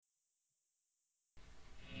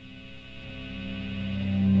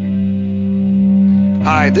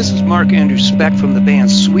Hi, this is Mark Andrew Speck from the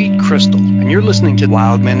band Sweet Crystal, and you're listening to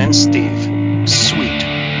Wildman and Steve. Sweet.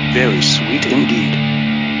 Very sweet indeed.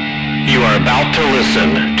 You are about to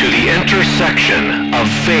listen to the intersection of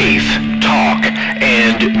faith, talk,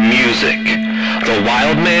 and music. The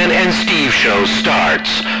Wildman and Steve show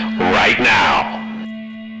starts right now.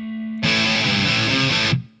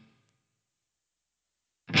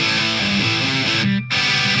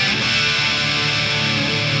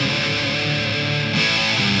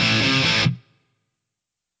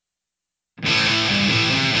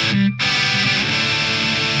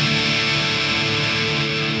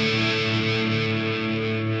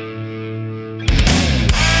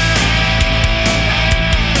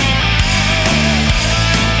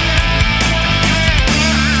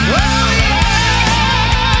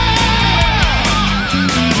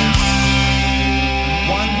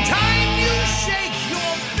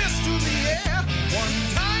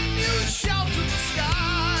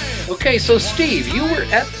 Okay, so Steve, you were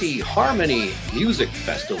at the Harmony Music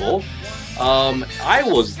Festival. I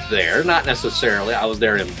was there, not necessarily. I was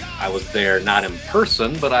there not in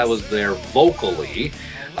person, but I was there vocally,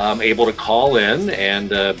 able to call in and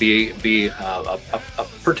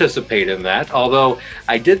participate in that. Although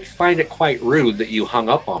I did find it quite rude that you hung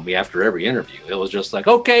up on me after every interview. It was just like,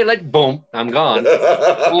 okay, boom, I'm gone.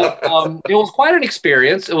 Well, it was quite an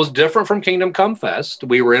experience. It was different from Kingdom Come Fest.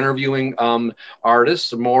 We were interviewing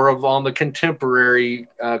artists more on the contemporary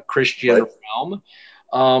Christian realm.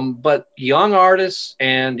 But young artists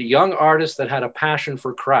that had a passion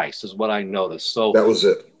for Christ is what I noticed. So that was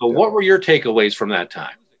it. So what were your takeaways from that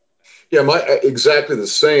time? Yeah, exactly the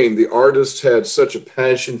same. The artists had such a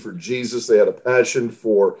passion for Jesus. They had a passion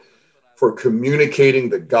for communicating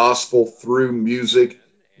the gospel through music,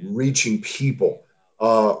 reaching people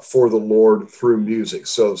for the Lord through music.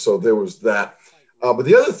 So there was that. But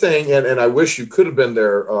the other thing, and I wish you could have been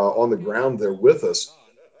there on the ground there with us,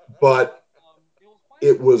 but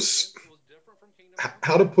it was,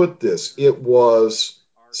 how to put this, it was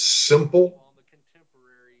simple,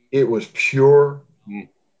 it was pure,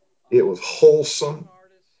 it was wholesome,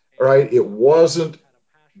 right? It wasn't,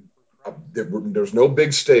 there's no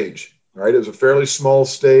big stage, right? It was a fairly small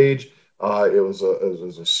stage. It was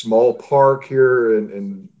a small park here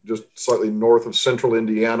in just slightly north of central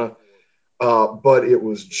Indiana. But it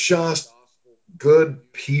was just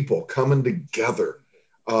good people coming together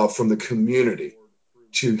from the community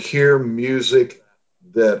to hear music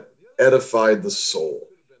that edified the soul.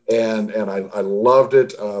 And I loved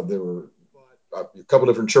it. There were a couple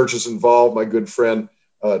different churches involved. My good friend,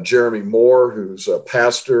 Jeremy Moore, who's a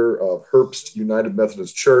pastor of Herbst United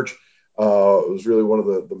Methodist Church, was really one of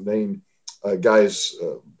the main guys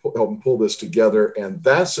helping pull this together. And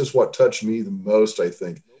that's just what touched me the most, I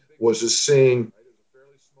think, was just seeing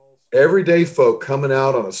everyday folk coming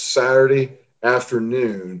out on a Saturday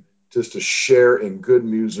afternoon just to share in good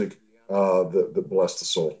music that bless the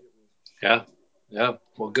soul. Yeah,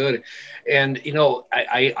 well, good. And,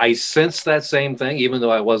 I sensed that same thing, even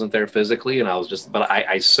though I wasn't there physically, but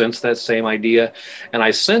I sensed that same idea. And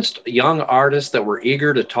I sensed young artists that were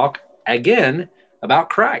eager to talk again about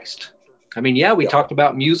Christ. I mean, we talked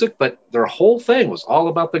about music, but their whole thing was all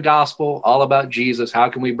about the gospel, all about Jesus. How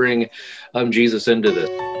can we bring Jesus into this?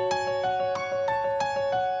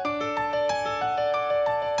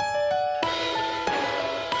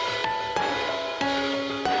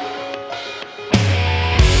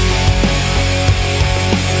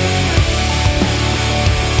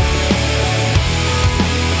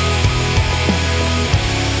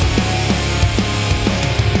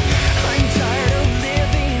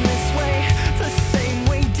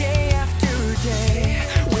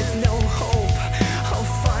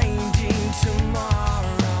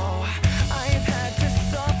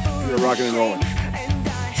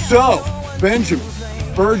 So, Benjamin,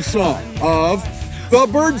 Birdsong of the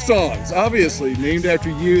Birdsongs, obviously named after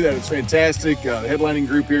you. That is fantastic. Headlining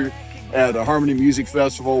group here at the Harmony Music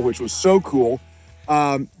Festival, which was so cool.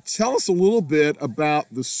 Tell us a little bit about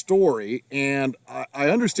the story. And I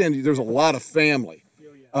understand there's a lot of family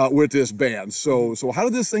with this band. So how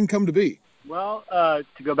did this thing come to be? Well,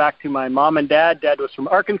 to go back to my mom and dad, dad was from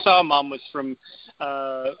Arkansas, mom was from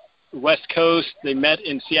West Coast. They met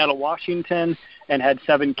in Seattle, Washington, and had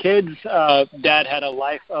 7 kids. Dad had a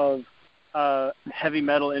life of heavy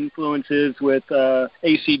metal influences with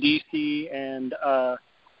AC/DC and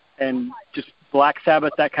just Black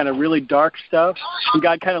Sabbath, that kind of really dark stuff. And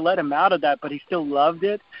God kind of let him out of that, but he still loved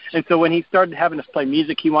it. And so when he started having us play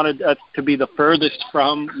music, he wanted us to be the furthest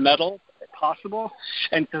from metal possible.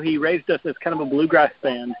 And so he raised us as kind of a bluegrass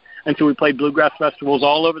band. And so we played bluegrass festivals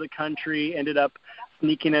all over the country, ended up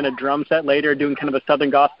sneaking in a drum set later, doing kind of a Southern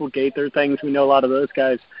Gospel Gaither things. We know a lot of those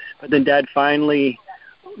guys. But then Dad finally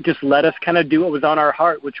just let us kind of do what was on our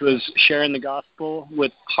heart, which was sharing the gospel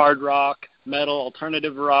with hard rock, metal,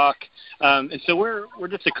 alternative rock. And so we're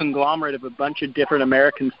just a conglomerate of a bunch of different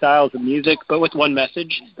American styles of music, but with one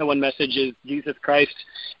message. The one message is Jesus Christ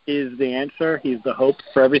is the answer. He's the hope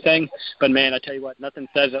for everything. But, man, I tell you what, nothing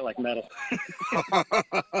says it like metal.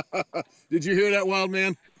 Did you hear that, Wild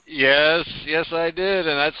Man? Yes, I did,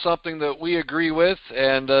 and that's something that we agree with,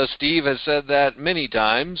 and Steve has said that many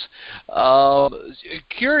times.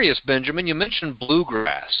 Curious, Benjamin, you mentioned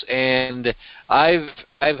bluegrass, and I've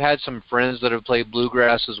had some friends that have played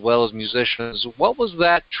bluegrass as well as musicians. What was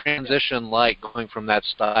that transition like, going from that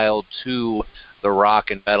style to the rock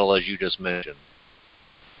and metal, as you just mentioned?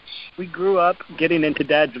 We grew up getting into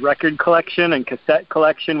Dad's record collection and cassette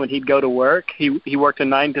collection when he'd go to work. He worked a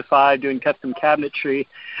 9 to 5 doing custom cabinetry,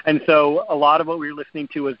 and so a lot of what we were listening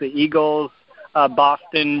to was the Eagles,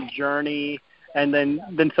 Boston, Journey, and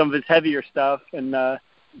then some of his heavier stuff. And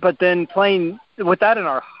but then playing with that in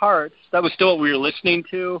our hearts, that was still what we were listening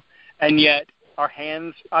to, and yet our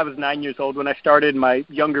hands. I was 9 years old when I started. My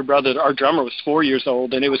younger brother, our drummer, was 4 years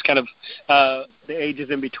old, and it was kind of the ages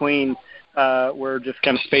in between. We're just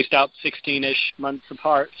kind of spaced out 16-ish months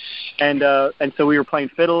apart. And so we were playing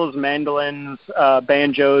fiddles, mandolins,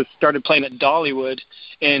 banjos, started playing at Dollywood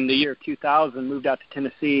in the year 2000, moved out to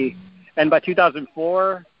Tennessee. And by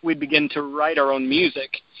 2004, we'd begin to write our own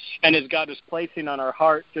music. And as God was placing on our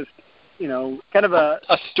heart, just, kind of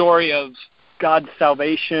a story of God's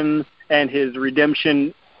salvation and his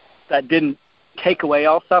redemption that didn't take away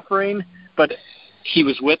all suffering, but he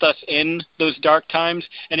was with us in those dark times,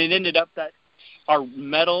 and it ended up that our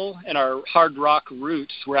metal and our hard rock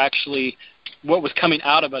roots were actually what was coming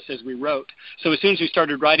out of us as we wrote. So as soon as we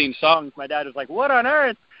started writing songs, my dad was like, what on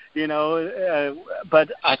earth?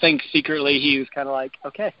 But I think secretly he was kind of like,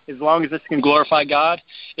 okay, as long as this can glorify God,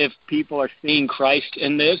 if people are seeing Christ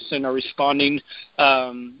in this and are responding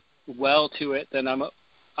well to it, then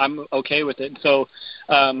I'm okay with it. So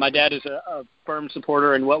my dad is a firm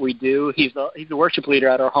supporter in what we do. He's the worship leader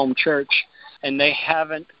at our home church, and they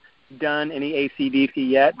haven't done any AC/DC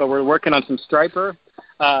yet, but we're working on some Striper.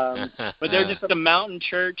 But they're just a mountain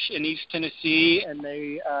church in East Tennessee, and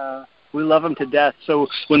we love them to death. So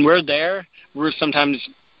when we're there, we're sometimes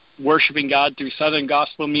worshiping God through Southern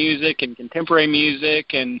gospel music and contemporary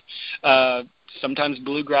music and sometimes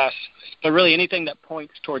bluegrass, but really anything that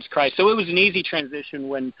points towards Christ. So it was an easy transition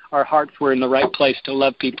when our hearts were in the right place to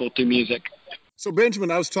love people through music. So, Benjamin,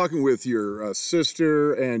 I was talking with your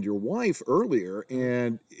sister and your wife earlier,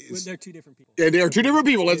 and they're two different people. Yeah, they are two different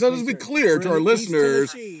people. Let's be clear to our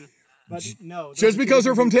listeners. But no, just because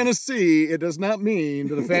they're from Tennessee, it does not mean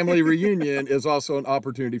that a family reunion is also an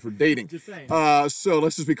opportunity for dating. Just saying. So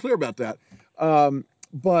let's just be clear about that.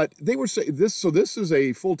 But they were saying this. So this is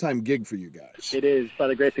a full-time gig for you guys. It is, by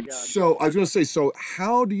the grace of God. So I was going to say, so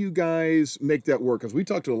how do you guys make that work? Because we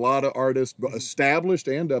talked to a lot of artists, established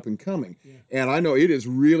and up and coming, and I know it is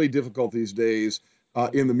really difficult these days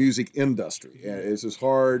in the music industry. It's just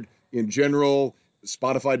hard in general.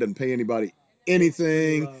 Spotify doesn't pay anybody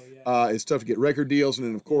anything. It's tough to get record deals, and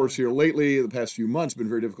then of course here lately, the past few months, it's been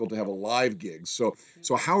very difficult to have a live gig. So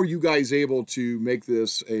how are you guys able to make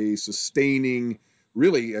this a sustaining,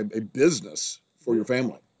 really a business for your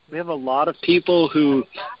family? We have a lot of people who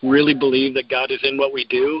really believe that God is in what we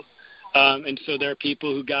do, and so there are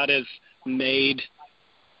people who God has made,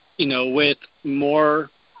 with more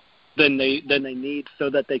than they need,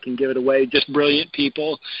 so that they can give it away. Just brilliant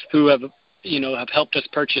people who have helped us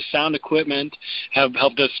purchase sound equipment, have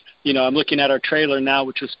helped us, I'm looking at our trailer now,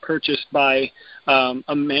 which was purchased by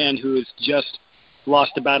a man who has just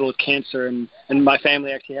lost a battle with cancer, and my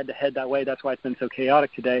family actually had to head that way. That's why it's been so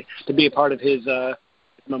chaotic today, to be a part of his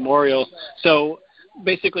memorial. So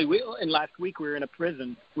basically, last week we were in a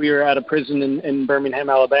prison. We were at a prison in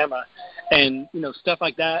Birmingham, Alabama, and stuff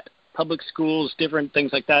like that, public schools, different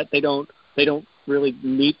things like that, they don't really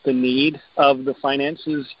meet the need of the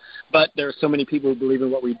finances, but there are so many people who believe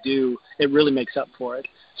in what we do, it really makes up for it.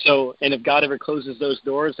 So, and if God ever closes those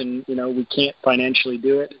doors and, we can't financially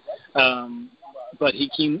do it, but he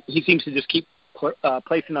seems to just keep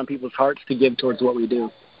placing on people's hearts to give towards what we do.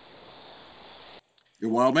 You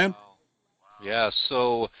Wild Man? Yeah,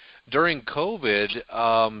 so during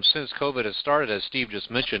COVID, since COVID has started, as Steve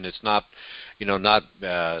just mentioned, it's not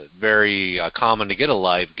very common to get a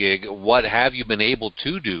live gig. What have you been able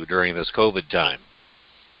to do during this COVID time?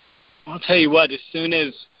 I'll tell you what, as soon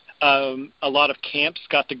as a lot of camps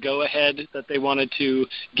got the go-ahead that they wanted to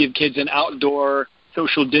give kids an outdoor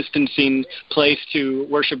social distancing place to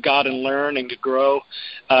worship God and learn and to grow.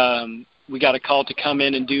 We got a call to come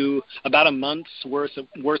in and do about a month's worth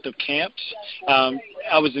of camps.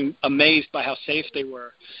 I was amazed by how safe they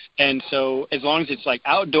were. And so as long as it's like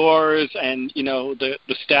outdoors and, the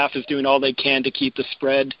staff is doing all they can to keep the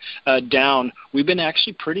spread down, we've been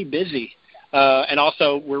actually pretty busy. And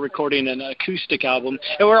also we're recording an acoustic album.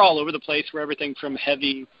 And we're all over the place. We're everything from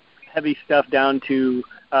heavy stuff down to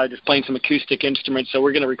just playing some acoustic instruments. So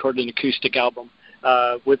we're going to record an acoustic album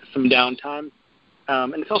with some downtime.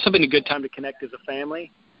 And it's also been a good time to connect as a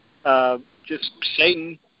family. Just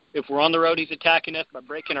Satan, if we're on the road, he's attacking us by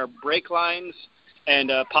breaking our brake lines and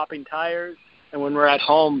popping tires. And when we're at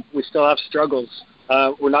home, we still have struggles.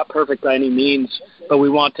 We're not perfect by any means, but we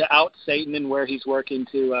want to out Satan and where he's working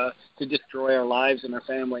to destroy our lives and our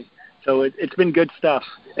family. So it's been good stuff,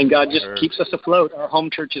 and God just keeps us afloat. Our home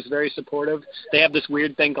church is very supportive. They have this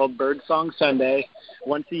weird thing called Birdsong Sunday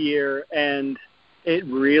once a year, and it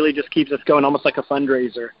really just keeps us going, almost like a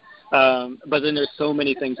fundraiser. But then there's so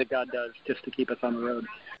many things that God does just to keep us on the road.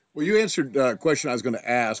 Well, you answered a question I was going to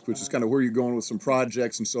ask, which is kind of where you're going with some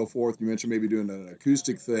projects and so forth. You mentioned maybe doing an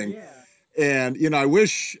acoustic thing. And, I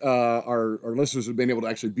wish our listeners had been able to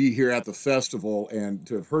actually be here at the festival and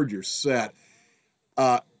to have heard your set.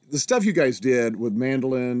 The stuff you guys did with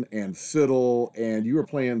mandolin and fiddle, and you were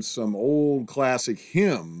playing some old classic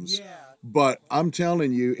hymns, but I'm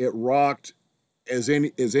telling you, it rocked as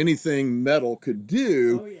anything metal could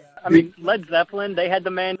do. Oh, yeah. I mean, Led Zeppelin, they had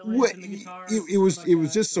the mandolins and the guitars. It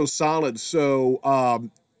was just so solid. So,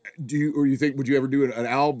 would you ever do an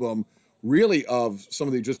album really of some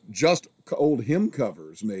of the just old hymn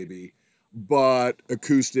covers, maybe, but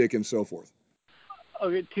acoustic and so forth?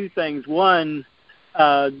 Okay, two things. One,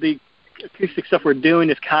 the acoustic stuff we're doing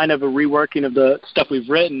is kind of a reworking of the stuff we've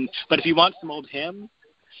written. But if you want some old hymns,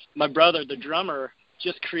 my brother, the drummer,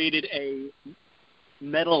 just created a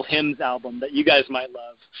metal hymns album that you guys might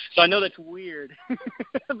love. So I know that's weird,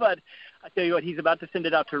 but I tell you what, he's about to send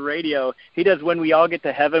it out to radio. He does When We All Get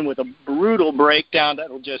to Heaven with a brutal breakdown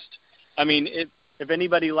that'll just, if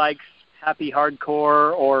anybody likes happy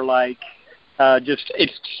hardcore or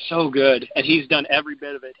it's so good. And he's done every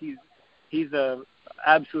bit of it. He's a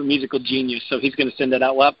absolute musical genius, so he's going to send that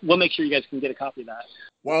out. We'll make sure you guys can get a copy of that.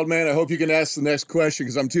 Wild man, I hope you can ask the next question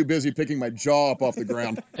because I'm too busy picking my jaw up off the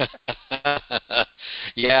ground.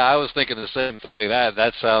 Yeah, I was thinking the same thing.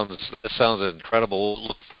 That sounds incredible. We'll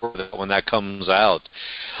look forward to that when that comes out.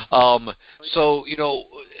 So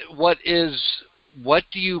what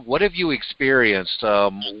have you experienced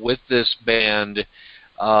with this band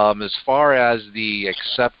as far as the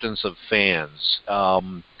acceptance of fans?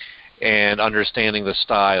 And understanding the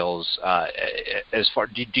styles,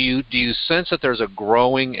 do you sense that there's a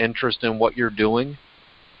growing interest in what you're doing?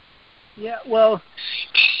 Yeah, well,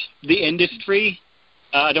 the industry,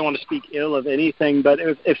 I don't want to speak ill of anything, but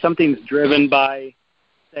if something's driven by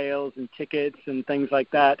sales and tickets and things like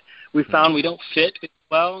that, we found we don't fit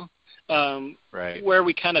well. Right. Where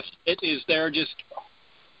we kind of fit is they're just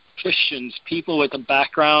Christians, people with a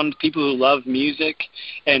background, people who love music,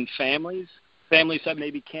 and families that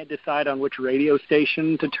maybe can't decide on which radio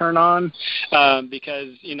station to turn on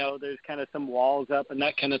because, there's kind of some walls up and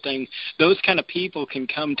that kind of thing. Those kind of people can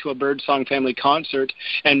come to a Birdsong family concert,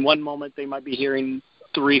 and one moment they might be hearing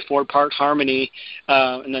 3-4 part harmony,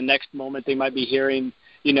 and the next moment they might be hearing,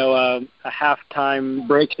 a halftime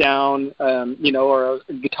breakdown, or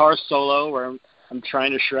a guitar solo where I'm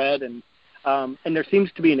trying to shred. And there seems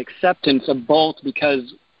to be an acceptance of both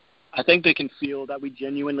because I think they can feel that we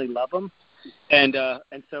genuinely love them. And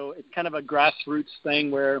so it's kind of a grassroots thing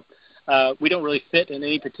where we don't really fit in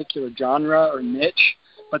any particular genre or niche,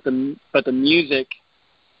 but the music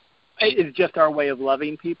is just our way of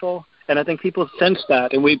loving people, and I think people sense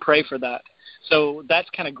that, and we pray for that. So that's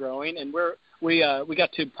kind of growing, and we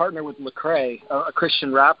got to partner with Lecrae, a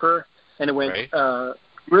Christian rapper, and it went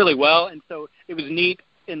really well. And so it was neat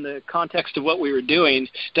in the context of what we were doing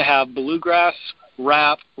to have bluegrass,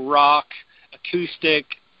 rap, rock,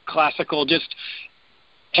 acoustic, classical,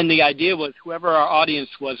 and the idea was whoever our audience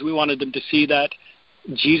was, we wanted them to see that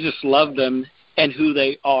Jesus loved them and who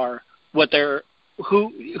they are,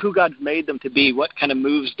 who God's made them to be, what kind of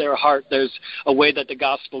moves their heart. There's a way that the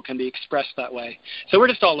gospel can be expressed that way. So we're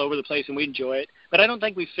just all over the place and we enjoy it, but I don't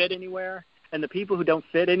think we fit anywhere. And the people who don't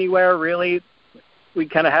fit anywhere, really, we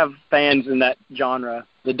kind of have fans in that genre,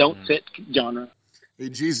 the don't fit genre. Hey,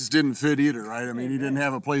 Jesus didn't fit either, right? I mean, he didn't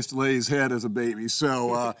have a place to lay his head as a baby.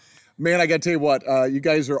 So, man, I got to tell you what, you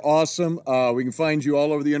guys are awesome. We can find you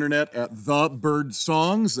all over the internet at The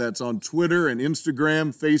Birdsongs. That's on Twitter and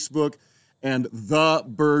Instagram, Facebook, and The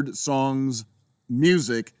Birdsongs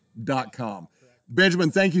wildmanmusic.com.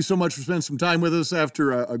 Benjamin, thank you so much for spending some time with us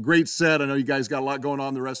after a great set. I know you guys got a lot going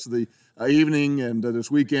on the rest of the evening and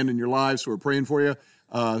this weekend in your lives, so we're praying for you.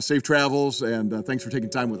 Safe travels, and thanks for taking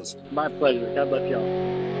time with us. My pleasure. God bless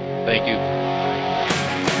y'all. Thank you.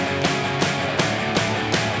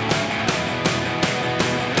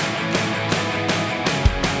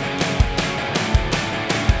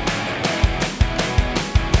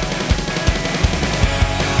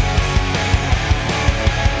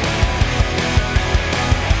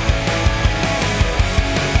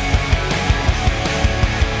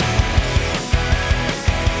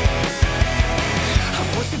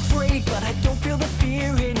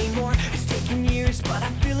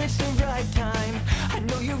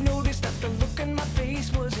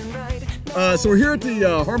 So we're here at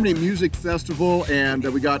the Harmony Music Festival, and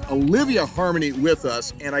we got Olivia Harmony with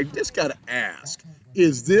us. And I just got to ask,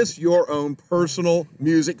 is this your own personal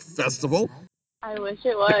music festival? I wish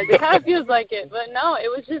it was. It kind of feels like it, but no,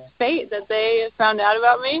 it was just fate that they found out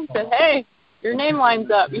about me and said, hey, your name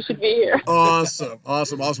lines up. You should be here. Awesome.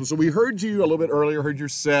 So we heard you a little bit earlier, heard your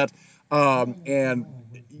set, and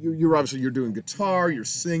you're obviously you're doing guitar, you're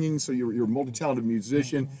singing, so you're a multi-talented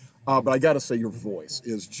musician. But I got to say, your voice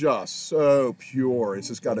is just so pure. It's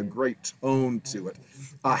just got a great tone to it.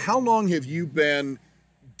 How long have you been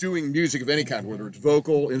doing music of any kind, whether it's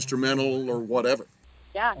vocal, instrumental, or whatever?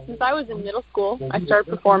 Yeah, since I was in middle school, I started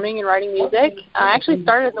performing and writing music. I actually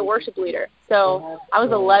started as a worship leader. So I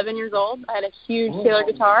was 11 years old. I had a huge Taylor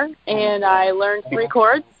guitar, and I learned 3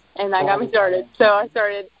 chords, and that got me started. So I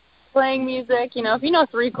started playing music. You know, if you know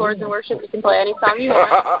 3 chords in worship, you can play any song you want.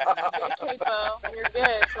 Get a capo, and you're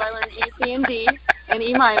good. So I learned G, C, and D, and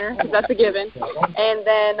E minor, because that's a given. And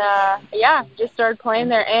then, just started playing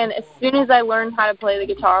there. And as soon as I learned how to play the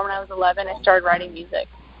guitar when I was 11, I started writing music.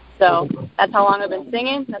 So that's how long I've been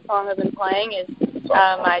singing. That's how long I've been playing.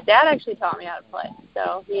 My dad actually taught me how to play.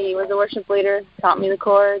 So he was a worship leader, taught me the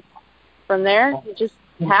chords. From there, it just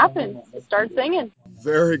happened. Just started singing.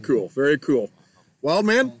 Very cool.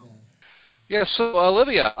 Wildman? Yeah, so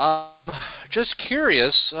Olivia, just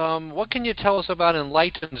curious, what can you tell us about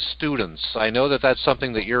enlightened students? I know that that's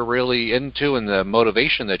something that you're really into and the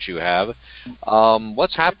motivation that you have.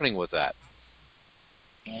 What's happening with that?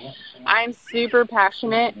 I'm super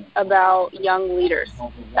passionate about young leaders.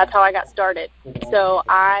 That's how I got started. So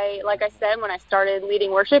like I said, when I started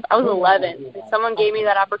leading worship, I was 11. And someone gave me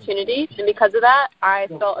that opportunity. And because of that, I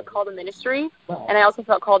felt a call to ministry. And I also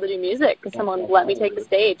felt called to do music because someone let me take the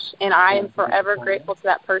stage. And I am forever grateful to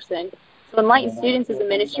that person. So Enlightened Students is a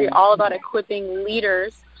ministry all about equipping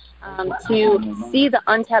leaders to see the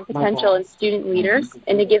untapped potential in student leaders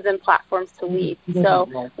and to give them platforms to lead.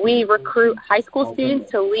 So we recruit high school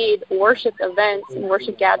students to lead worship events and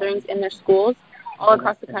worship gatherings in their schools all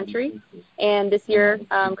across the country. And this year,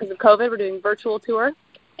 because of COVID, we're doing a virtual tour,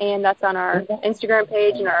 and that's on our Instagram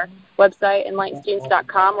page and our website,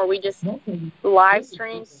 enlightenedstudents.com, where we just live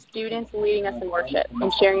stream students leading us in worship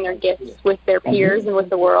and sharing their gifts with their peers and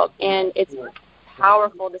with the world. And it's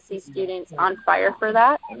powerful to see students on fire for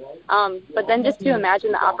that. But then just to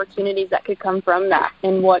imagine the opportunities that could come from that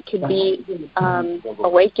and what could be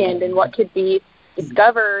awakened and what could be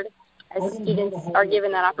discovered as students are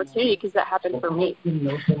given that opportunity, because that happened for me.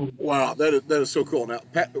 Wow, that is so cool. Now,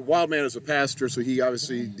 Wildman is a pastor, so he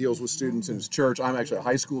obviously deals with students in his church. I'm actually a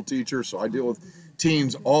high school teacher, so I deal with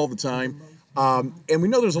teens all the time. And we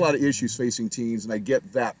know there's a lot of issues facing teens, and I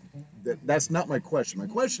get that. That's not my question. My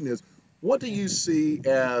question is, what do you see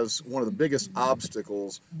as one of the biggest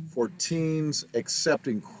obstacles for teens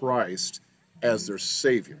accepting Christ as their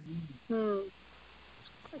Savior?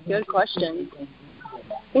 That's a good question.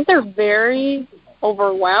 I think they're very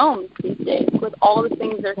overwhelmed these days with all the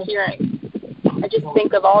things they're hearing. I just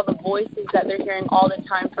think of all the voices that they're hearing all the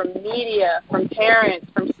time from media, from parents,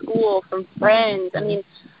 from school, from friends. I mean,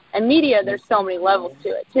 and media, there's so many levels to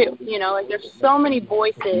it, too. You know, like there's so many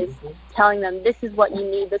voices telling them this is what you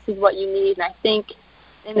need, this is what you need. And I think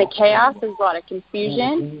in the chaos, there's a lot of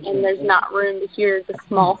confusion, and there's not room to hear the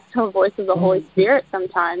small, still voice of the Holy Spirit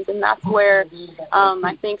sometimes. And that's where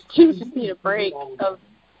I think students just need a break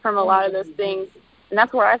from a lot of those things. And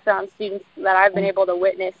that's where I found students that I've been able to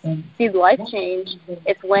witness see the life change.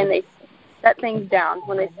 It's when they set things down,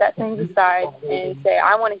 when they set things aside and say,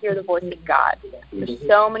 I want to hear the voice of God. There's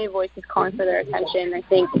so many voices calling for their attention. I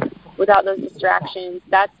think without those distractions,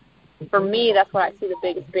 for me, that's what I see the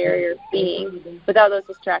biggest barrier being. Without those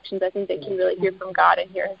distractions, I think they can really hear from God and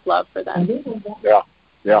hear His love for them.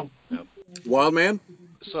 Yeah. Wildman?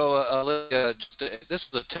 So, Olivia, this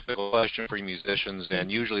is a typical question for musicians,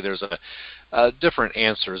 and usually there's a different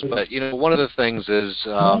answers. But one of the things is,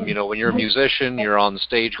 when you're a musician, you're on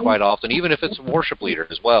stage quite often. Even if it's a worship leader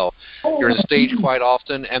as well, you're on stage quite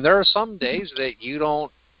often. And there are some days that you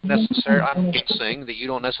don't necessarily, I can't sing, that you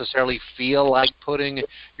don't necessarily feel like putting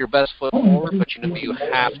your best foot forward, but you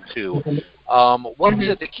have to. What is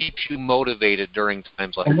it that keeps you motivated during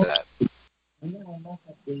times like that?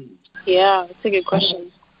 Yeah, that's a good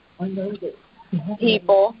question.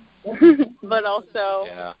 People, but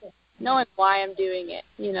also knowing why I'm doing it,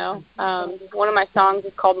 One of my songs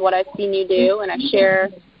is called What I've Seen You Do, and I share,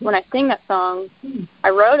 when I sing that song, I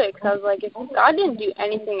wrote it because I was like, if God didn't do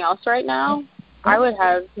anything else right now, I would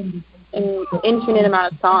have an infinite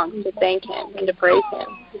amount of songs to thank Him and to praise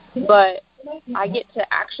Him. But I get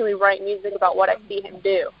to actually write music about what I see Him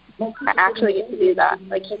do. I actually get to do that.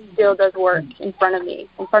 Like, He still does work in front of me,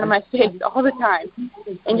 in front of my face all the time.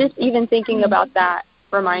 And just even thinking about that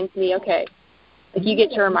reminds me, okay, like, you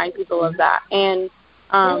get to remind people of that. And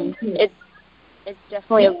it's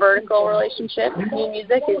definitely a vertical relationship. New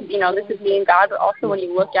music is, this is me and God, but also when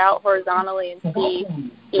you look out horizontally and see,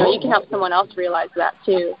 you can help someone else realize that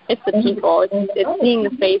too. It's the people. It's seeing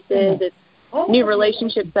the faces. It's new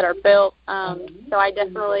relationships that are built. So I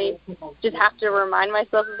definitely just have to remind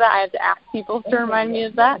myself of that. I have to ask people to remind me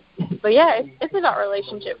of that. But yeah, it's about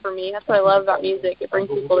relationship for me. That's what I love about music. It brings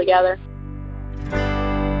people together.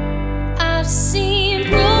 I've seen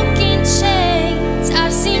broken chains.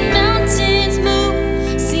 I've seen mountains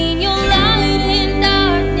move. Seen your light in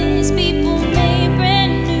darkness. People made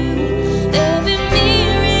brand new. There've been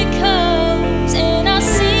miracles, and I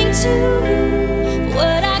sing to you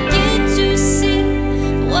what I get to see,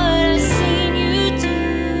 what I've seen you do.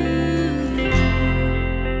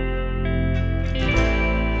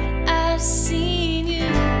 I've seen you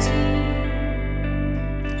do.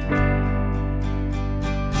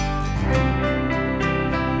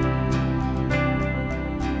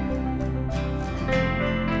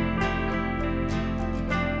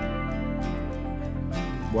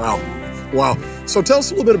 Wow. So tell us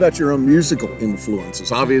a little bit about your own musical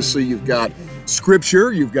influences. Obviously, you've got scripture,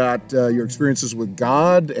 you've got your experiences with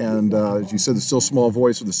God, and as you said, the still small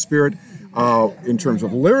voice of the Spirit in terms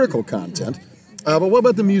of lyrical content. But what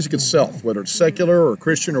about the music itself, whether it's secular or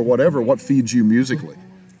Christian or whatever? What feeds you musically?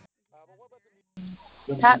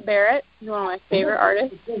 Pat Barrett is one of my favorite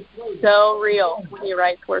artists. So real when he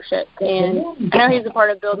writes worship. And I know he's a part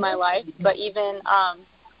of Build My Life, but even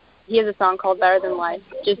he has a song called Better Than Life.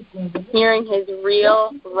 Just hearing his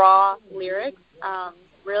real, raw lyrics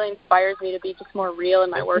really inspires me to be just more real in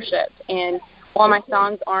my worship. And while my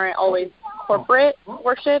songs aren't always corporate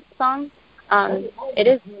worship songs, it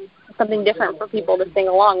is something different for people to sing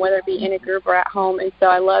along, whether it be in a group or at home. And so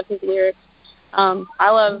I love his lyrics. I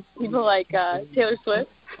love people like Taylor Swift.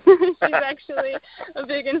 She's actually a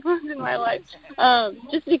big influence in my life,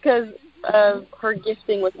 just because of her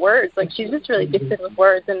gifting with words. Like, she's just really gifted with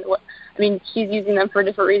words, and she's using them for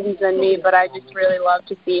different reasons than me, but I just really love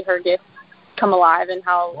to see her gift come alive and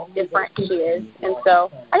how different she is. And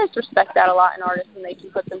so I just respect that a lot in artists when they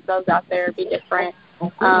can put themselves out there, be different,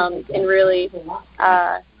 and really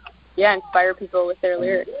inspire people with their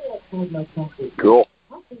lyrics. Cool.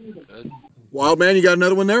 Good. Wild man, you got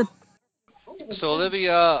another one there? So,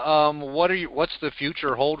 Olivia, what's the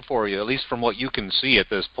future hold for you, at least from what you can see at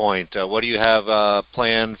this point? What do you have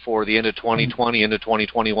planned for the end of 2020, into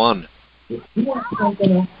 2021?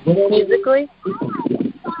 Musically,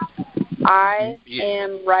 I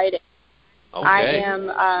am writing. Okay. I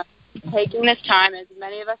am taking this time, as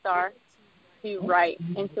many of us are, to write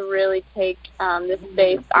and to really take this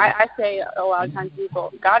space. I say a lot of times to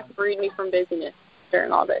people, God freed me from busyness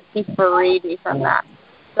during all this. He freed me from that.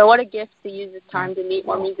 So what a gift to use this time to meet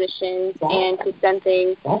more musicians and to send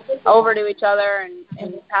things over to each other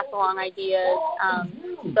and pass along ideas.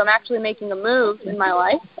 So I'm actually making a move in my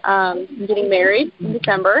life. I'm getting married in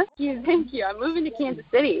December. Thank you. I'm moving to Kansas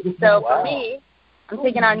City. So for me, I'm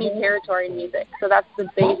taking on new territory in music. So that's the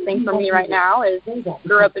biggest thing for me right now is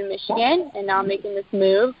grew up in Michigan, and now I'm making this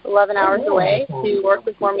move 11 hours away to work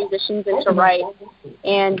with more musicians and to write.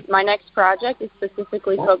 And my next project is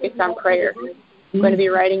specifically focused on prayer. I'm going to be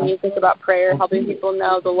writing music about prayer, helping people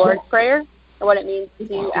know the Lord's Prayer and what it means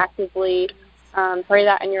to actively pray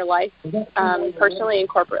that in your life, personally and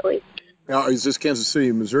corporately. Now, is this Kansas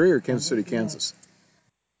City, Missouri, or Kansas City, Kansas?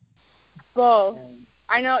 Both.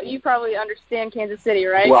 I know you probably understand Kansas City,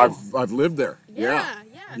 right? Well, I've lived there. Yeah.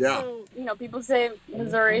 Yeah. So people say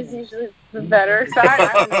Missouri is usually the better side.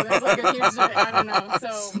 I don't know. There's like a huge debate. I don't know.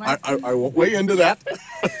 So I won't weigh into that.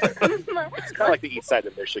 It's kind of like the east side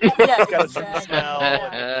of Michigan. Yeah, It's got a certain smell.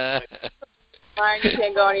 And Mine, you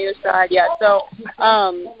can't go on either side. Yeah. So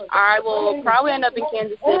I will probably end up in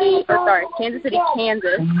Kansas City,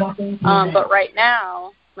 Kansas. But right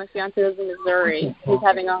now, my fiance lives in Missouri. He's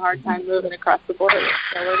having a hard time moving across the border.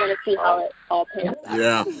 So we're going to see how it all pans out.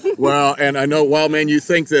 Yeah. Well, and I know, Wild Man, you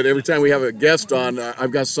think that every time we have a guest on,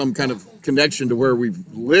 I've got some kind of connection to where we've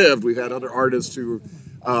lived. We've had other artists who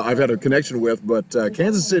I've had a connection with, but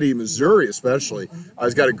Kansas City, Missouri especially,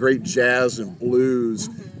 has got a great jazz and blues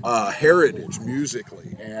heritage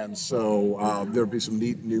musically. And so there'll be some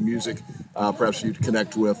neat new music perhaps you'd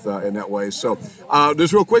connect with in that way. So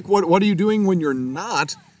just real quick, what are you doing when you're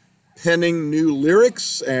not penning new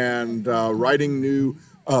lyrics and writing new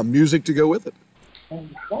music to go with it?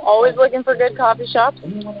 Always looking for good coffee shops.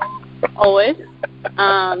 Always.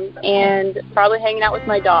 And probably hanging out with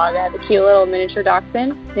my dog. I have a cute little miniature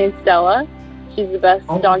dachshund named Stella. She's the best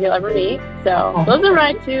dog you'll ever meet. So those are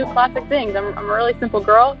my two classic things. I'm a really simple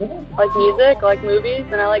girl. I like music, I like movies,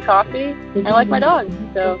 and I like coffee, and I like my dog.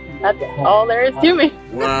 So that's all there is to me.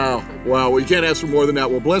 Wow. Well, you can't ask for more than that.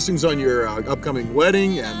 Well, blessings on your upcoming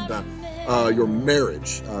wedding and your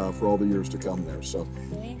marriage for all the years to come there. So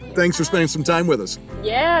thanks for spending some time with us.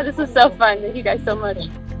 Yeah, this was so fun. Thank you guys so much.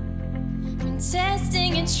 When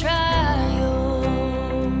testing and trials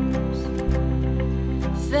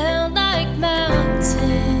felt like mountains,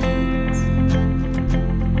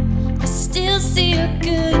 I still see your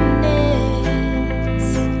goodness.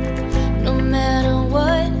 No matter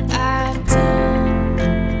what I've done,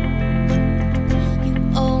 you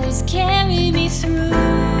always carry me through.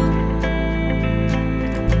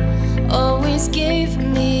 Always gave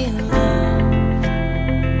me love.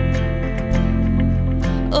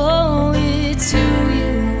 Oh, it's who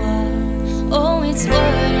you are. Oh, it's what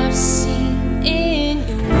I've seen in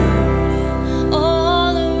your world.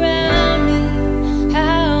 All around me.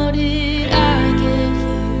 How did I get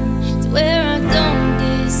here? To where I don't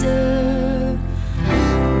deserve.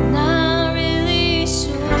 Not really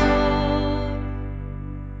sure.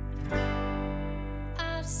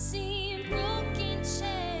 I've seen broken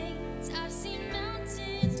chains. I've seen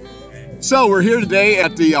mountains move. So we're here today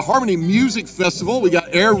at the Harmony Music Festival. We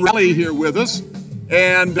got Ralley here with us,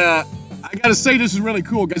 and I got to say this is really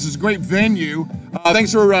cool, guys. It's a great venue.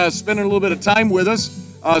 Thanks for spending a little bit of time with us.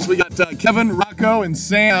 So we got Kevin, Rocco, and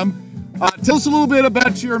Sam. Tell us a little bit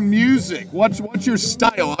about your music. What's your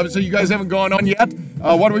style? Obviously, you guys haven't gone on yet.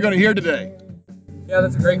 What are we going to hear today? Yeah,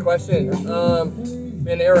 that's a great question.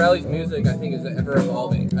 Man, Ralley's music, I think, is ever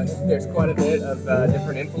evolving. I think there's quite a bit of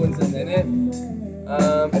different influences in it.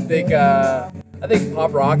 I think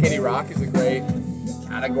pop rock, indie rock is a great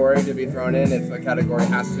category to be thrown in if a category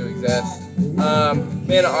has to exist.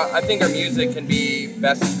 I think our music can be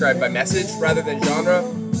best described by message rather than genre.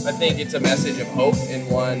 I think it's a message of hope and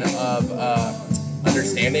one of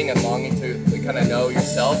understanding and longing to kind of know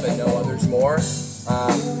yourself and know others more.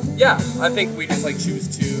 I think we just choose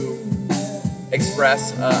to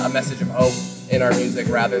express a message of hope in our music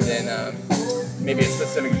rather than maybe a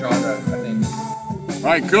specific genre, I think. All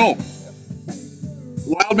right, cool.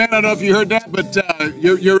 Wild Man, I don't know if you heard that, but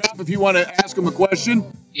you're up if you want to ask him a question.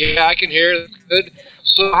 Yeah, I can hear it. Good.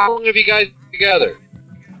 So how long have you guys been together?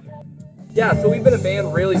 Yeah, so we've been a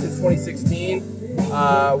band really since 2016.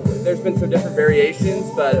 There's been some different variations,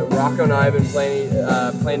 but Rocco and I have been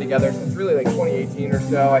playing together since really 2018 or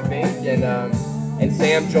so, I think. And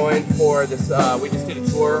Sam joined for this. We just did a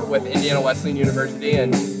tour with Indiana Wesleyan University,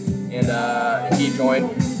 and he joined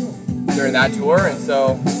during that tour. And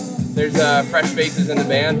so there's fresh faces in the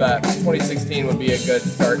band, but 2016 would be a good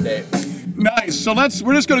start date. Nice. So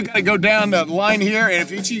we're just going to kind of go down the line here, and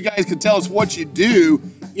if each of you guys could tell us what you do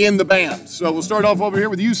in the band. So we'll start off over here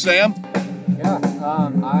with you, Sam. Yeah,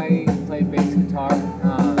 I play bass guitar.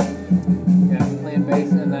 Playing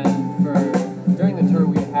bass, and then during the tour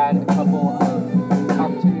we had a couple of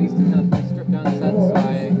opportunities to kind of play stripped down sets. So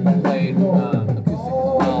I played acoustic as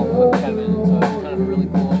well with Kevin, so it's kind of a really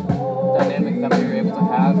cool dynamic that we were able to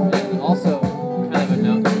have, and also kind of a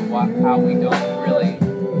note to how we don't really,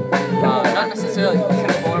 not necessarily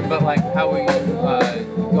conform, but how we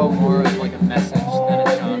go more of a message than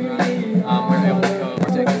a genre. We're able to go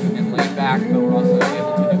music and laid back, but we're also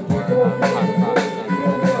able to do more hard rock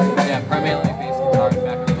stuff. Primarily bass guitar and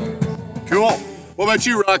backup vocals. Cool. What about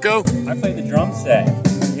you, Rocco? I play the drum set.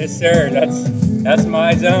 Yes, sir. That's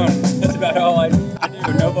my zone. That's about all I do.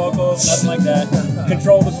 No vocals, nothing like that.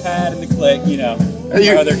 Control the pad and the click,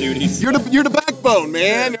 our other duties. You're the back backbone,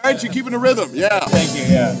 man. All right, you're keeping the rhythm. Yeah. Thank you.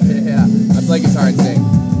 Yeah. Yeah, I play guitar and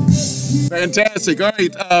sing. Fantastic. All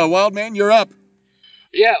right, Wild Man, you're up.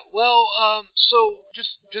 Yeah, well, so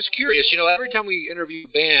just curious, every time we interview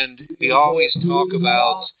a band, we always talk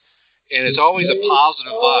about, and it's always a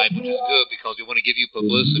positive vibe, which is good because we want to give you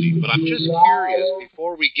publicity. But I'm just curious,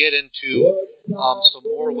 before we get into some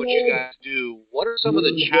more of what you guys do, what are some of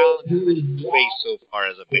the challenges that you face so far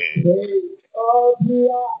as a band?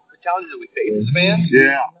 The challenges that we face as a band?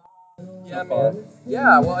 Yeah. Yeah, man.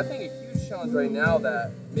 Yeah, well, I think a huge challenge right now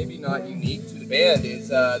that maybe not unique to the band is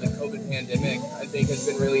the COVID pandemic. I think has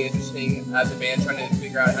been really interesting as a band trying to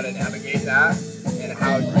figure out how to navigate that and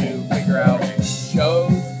how to figure out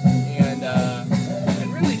shows and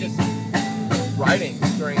really just writing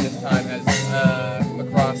during this time has come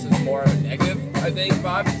across as more of a negative, I think,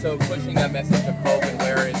 vibe. So pushing that message of hope and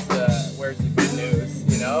where's the good news,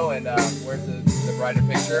 and where's the brighter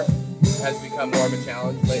picture has become more of a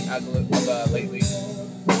challenge lately.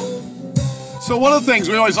 So one of the things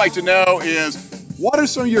we always like to know is, what are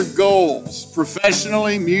some of your goals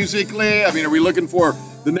professionally, musically? I mean, are we looking for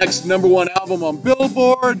the next #1 album on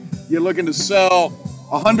Billboard? You're looking to sell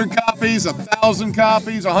 100 copies, 1,000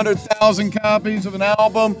 copies, 100,000 copies of an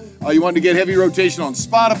album? You want to get heavy rotation on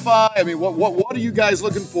Spotify? I mean, what are you guys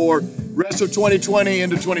looking for rest of 2020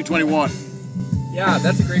 into 2021? Yeah,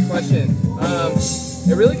 that's a great question.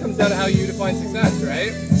 It really comes down to how you define success,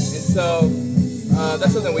 right? And so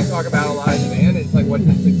that's something we talk about a lot in the band. It's like, what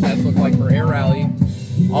does success look like for Air Rally?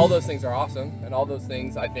 All those things are awesome, and all those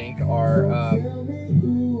things I think are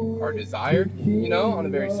desired, on a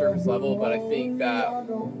very surface level. But I think that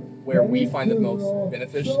where we find the most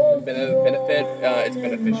benefit, it's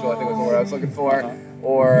beneficial, I think was the word I was looking for,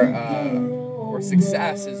 or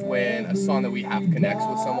success is when a song that we have connects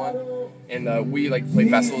with someone. And we like play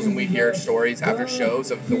festivals and we hear stories after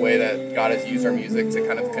shows of the way that God has used our music to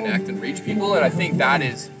kind of connect and reach people. And I think that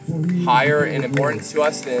is higher in importance to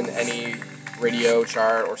us than any radio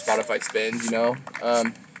chart or Spotify spin,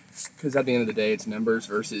 because at the end of the day, it's numbers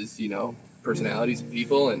versus, personalities of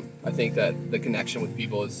people. And I think that the connection with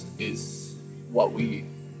people is what we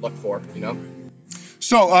look for,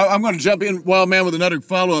 So I'm going to jump in, Wild Man, with another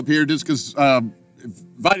follow-up here, just because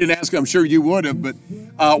if I didn't ask, I'm sure you would have. But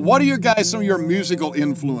what are some of your musical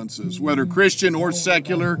influences, whether Christian or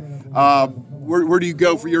secular? Where do you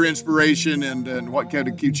go for your inspiration, and what kind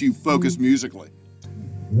of keeps you focused musically?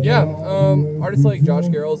 Yeah, artists like Josh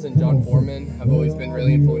Garrels and John Foreman have always been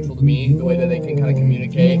really influential to me. The way that they can kind of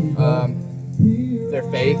communicate their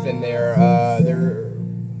faith and their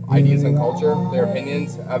ideas on culture, their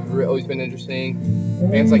opinions have always been interesting.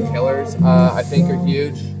 Bands like Killers, I think, are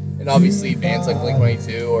huge. And obviously bands like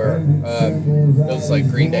Blink-182 or those like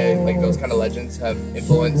Green Day, like those kind of legends have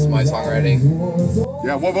influenced my songwriting.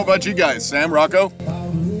 Yeah, what about you guys? Sam, Rocco?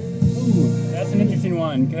 That's an interesting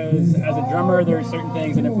one, because as a drummer, there are certain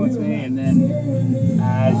things that influence me, and then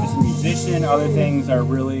as just a musician, other things are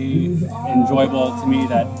really enjoyable to me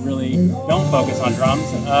that really don't focus on drums.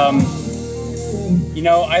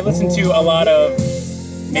 I listen to a lot of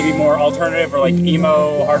maybe more alternative or like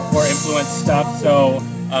emo, hardcore influence stuff, so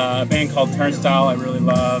a band called Turnstile I really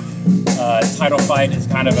love. Title Fight is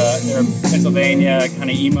kind of they're Pennsylvania kind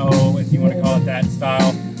of emo, if you want to call it that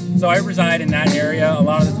style. So I reside in that area a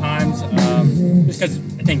lot of the times, just because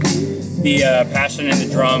I think the passion in the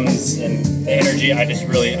drums and the energy I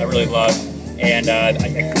really love, and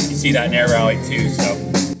I see that in Air Rally too. So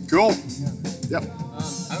cool. Yep.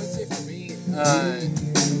 I would say for me,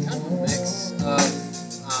 kind of a mix of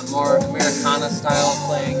more Americana style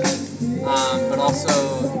playing, but also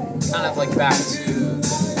kind of like back to,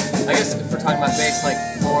 I guess if we're talking about bass, like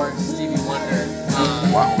more Stevie Wonder.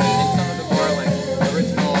 Wow. And some of the more like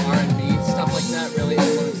original R&B stuff like that really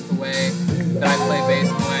influenced the way that I play bass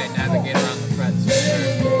and the way I navigate around the frets.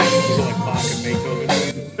 So like Bach and Beethoven.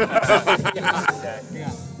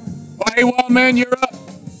 Yeah. Well, hey, Wild Man, you're up.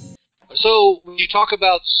 So when you talk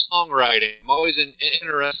about songwriting, I'm always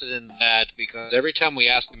interested in that, because every time we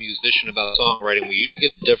ask a musician about songwriting, we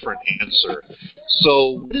get a different answer.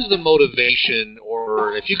 So what is the motivation,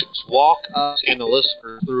 or if you could walk us and the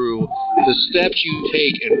listener through the steps you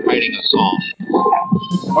take in writing a song?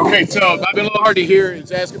 Okay, so I've been a little hard to hear.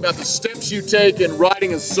 It's asking about the steps you take in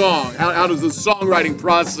writing a song. How does the songwriting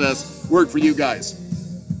process work for you guys?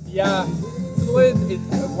 Yeah, so the way it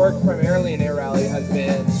worked primarily in Air Rally has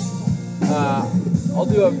been I'll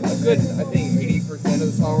do a good, I think, 80% of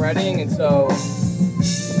the songwriting, and so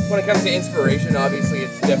when it comes to inspiration, obviously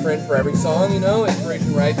it's different for every song,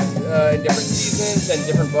 Inspiration writes in different seasons and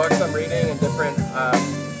different books I'm reading and different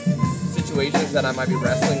situations that I might be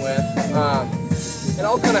wrestling with. and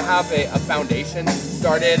I'll kind of have a foundation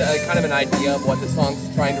started, kind of an idea of what the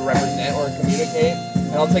song's trying to represent or communicate,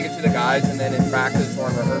 and I'll take it to the guys, and then in practice or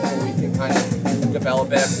in rehearsal we can kind of develop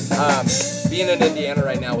it. Being in Indiana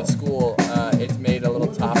right now with school, it's made a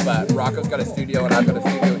little tough, but Rocco's got a studio and I've got a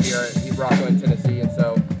studio here in Rocco in Tennessee, and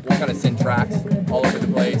so we'll kind of send tracks all over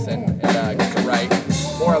the place and get to write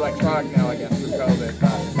more electronic now, I guess, through COVID.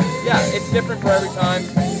 Yeah, it's different for every time,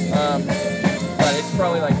 but it's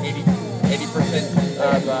probably like 80%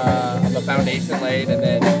 of a foundation laid, and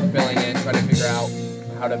then filling in, trying to figure out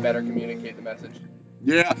how to better communicate the message.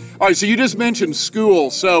 Yeah. All right, so you just mentioned school.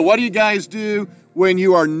 So what do you guys do when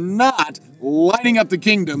you are not lighting up the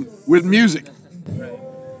kingdom with music?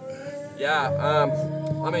 Yeah,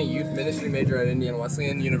 I'm a youth ministry major at Indiana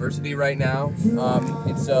Wesleyan University right now,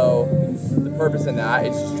 and so the purpose in that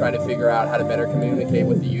is just trying to figure out how to better communicate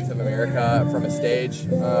with the youth of America from a stage.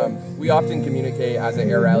 We often communicate as an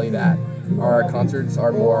air rally that our concerts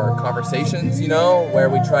are more conversations, where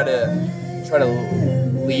we try to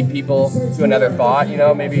lead people to another thought,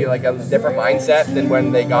 maybe like a different mindset than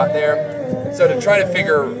when they got there. And so to try to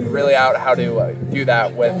figure really out how to do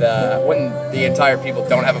that with when the entire people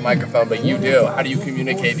don't have a microphone, but you do, how do you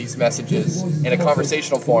communicate these messages in a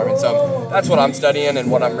conversational form? And so that's what I'm studying and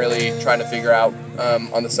what I'm really trying to figure out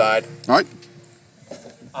on the side. All right.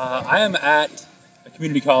 I am at a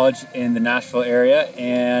community college in the Nashville area,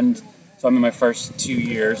 and so I'm in my first 2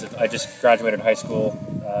 years. I just graduated high school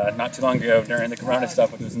not too long ago during the Corona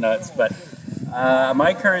stuff, which was nuts. But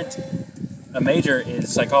my current major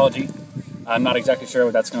is psychology. I'm not exactly sure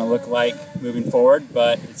what that's going to look like moving forward,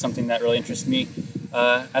 but it's something that really interests me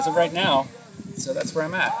as of right now. So that's where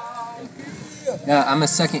I'm at. Yeah, I'm a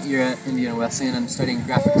second year at Indiana Wesleyan. I'm studying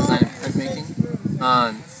graphic design and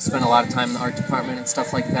printmaking. Spend a lot of time in the art department and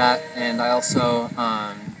stuff like that, and I also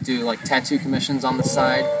do like tattoo commissions on the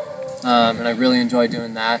side, and I really enjoy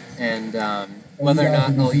doing that. And whether or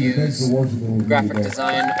not I'll use graphic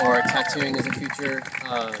design or tattooing as a future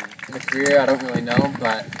in a career, I don't really know,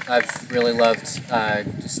 but I've really loved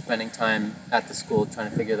just spending time at the school trying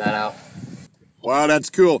to figure that out. Wow, that's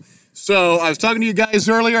cool. So I was talking to you guys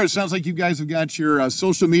earlier. It sounds like you guys have got your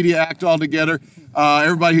social media act all together.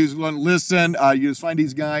 Everybody who's going to listen, you just find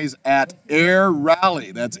these guys at Air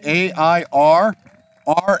Ralley. That's AIRRALLE.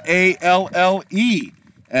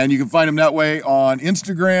 And you can find them that way on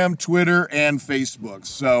Instagram, Twitter, and Facebook.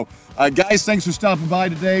 So, guys, thanks for stopping by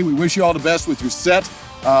today. We wish you all the best with your set.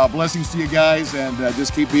 Blessings to you guys, and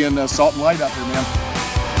just keep being salt and light out there, man.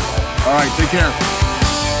 All right, take care.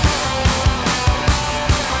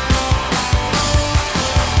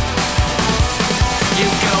 You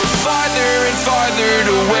go farther and farther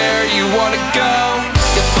to where you want to go.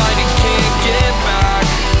 You find you can't get back.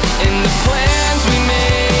 And the plans we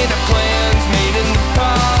made are plans made in the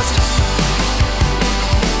past.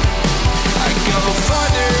 I go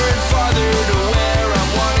farther and farther to where I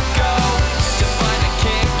want to go. To find I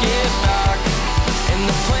can't get back. And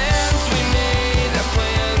the plans we made are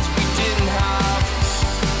plans we didn't have.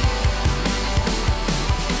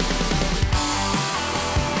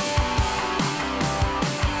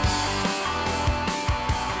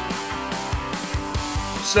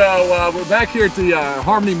 So we're back here at the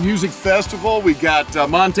Harmony Music Festival. We got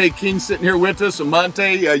Amonte King sitting here with us.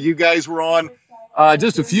 Amonte, you guys were on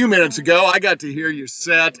just a few minutes ago. I got to hear your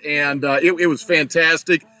set, and it was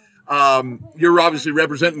fantastic. You're obviously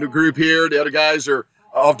representing the group here. The other guys are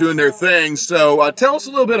off doing their thing. So tell us a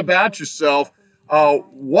little bit about yourself.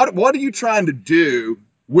 What are you trying to do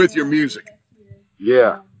with your music?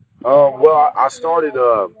 Yeah. Well, I started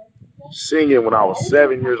singing when I was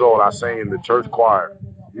 7 years old. I sang in the church choir.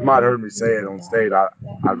 You might have heard me say it on stage. I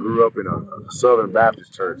grew up in a Southern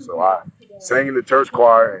Baptist church, so I sang in the church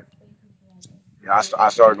choir. And I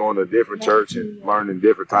started going to a different church and learning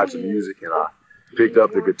different types of music. And I picked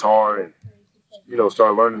up the guitar and,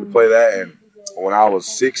 started learning to play that. And when I was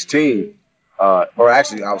 16, or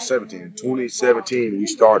actually I was 17, in 2017 we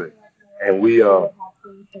started. And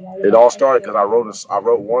it all started because I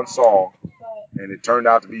wrote one song, and it turned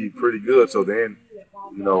out to be pretty good. So then,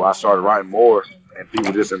 I started writing more, and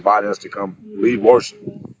people just invited us to come lead worship.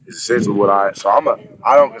 It's essentially what I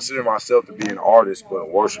don't consider myself to be an artist, but a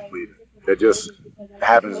worship leader that just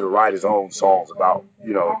happens to write his own songs about,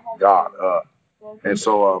 God. And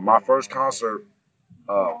so my first concert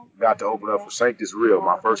got to open up for Sanctus Real,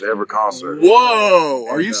 my first ever concert. Whoa,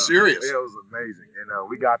 are you serious? It was amazing. And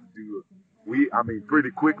we got to do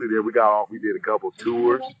pretty quickly there, we got off. We did a couple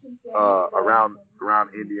tours around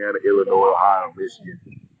Indiana, Illinois, Ohio, Michigan.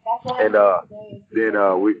 And then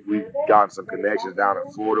we got some connections down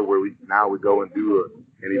in Florida where we go and do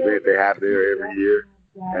an event they have there every year.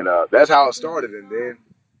 And that's how it started. And then,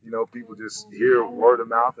 people just hear word of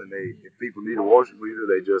mouth, and if people need a worship leader,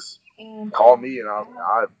 they just call me, and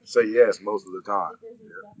I say yes most of the time.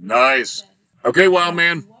 Nice. Okay, Wild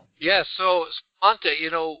Man. Yeah, so Monte,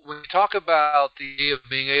 when you talk about the idea of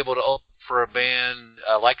being able to open for a band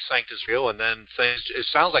like Sanctus Rio, and then it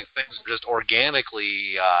sounds like things are just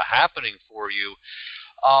organically happening for you.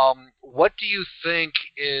 What do you think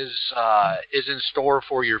is in store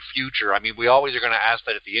for your future? I mean, we always are going to ask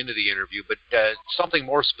that at the end of the interview, but something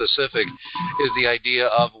more specific is the idea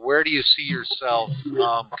of where do you see yourself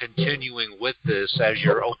continuing with this as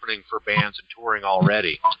you're opening for bands and touring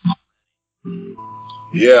already?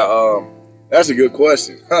 Yeah, that's a good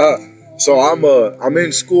question. So I'm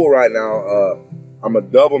in school right now. I'm a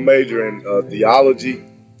double major in theology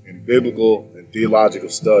and biblical and theological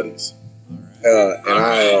studies. And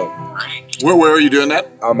where are you doing that?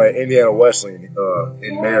 I'm at Indiana Wesleyan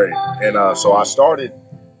in Marion, and so I started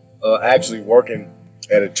actually working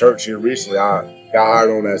at a church here recently. I got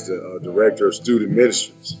hired on as the director of student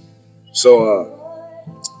ministries. So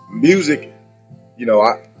music,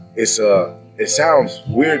 it sounds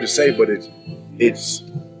weird to say, but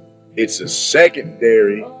it's a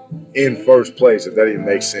secondary in first place, if that even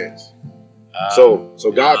makes sense.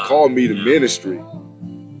 So God called me to ministry,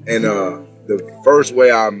 and the first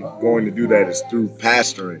way I'm going to do that is through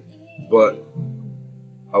pastoring, but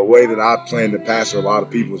a way that I plan to pastor a lot of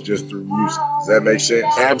people is just through music. Does that make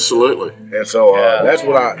sense? Absolutely. And so that's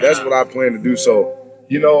what I plan to do. So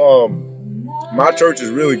my church is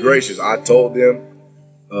really gracious. I told them,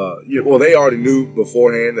 they already knew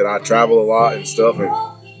beforehand that I travel a lot and stuff,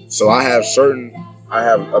 and so I have a certain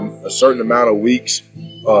amount of weeks,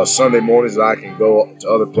 Sunday mornings that I can go to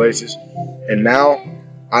other places, and now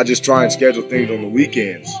I just try and schedule things on the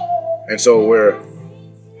weekends. And so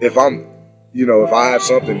if I have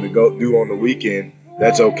something to go do on the weekend,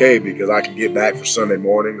 that's okay because I can get back for Sunday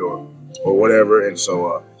morning or whatever. And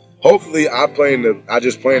so hopefully I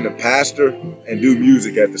just plan to pastor and do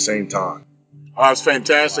music at the same time. Oh, that's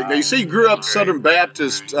fantastic. Now, you say you grew up Southern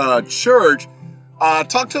Baptist Church.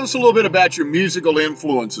 Talk to us a little bit about your musical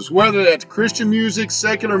influences, whether that's Christian music,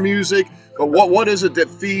 secular music, but what is it that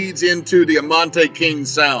feeds into the Amonte King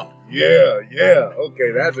sound? Yeah.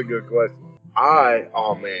 Okay, that's a good question.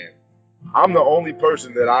 I'm the only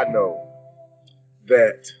person that I know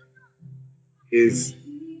that is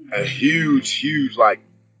a huge like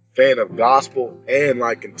fan of gospel and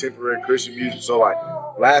like contemporary Christian music. So like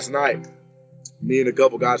last night, me and a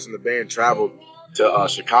couple guys in the band traveled to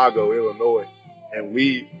Chicago, Illinois, and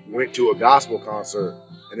we went to a gospel concert.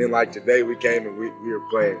 And then like today we came and we were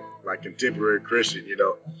playing like contemporary Christian,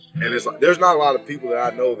 And it's like there's not a lot of people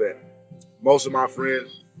that I know that most of my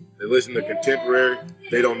friends that listen to contemporary,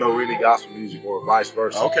 they don't know any gospel music or vice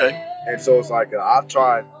versa. Okay. And so it's like I've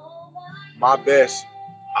tried my best.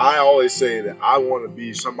 I always say that I want to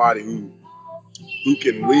be somebody who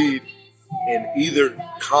can lead in either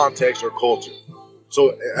context or culture.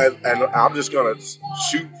 So, and I'm just gonna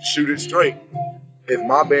shoot it straight.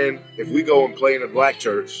 If we go and play in a black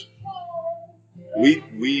church,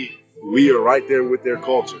 we are right there with their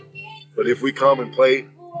culture. But if we come and play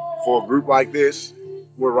for a group like this,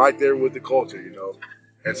 we're right there with the culture,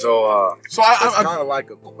 And so it's kind of like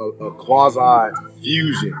a quasi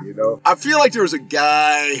fusion, I feel like there was a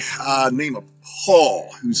guy named Paul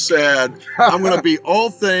who said, I'm going to be all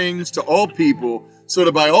things to all people so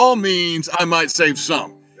that by all means I might save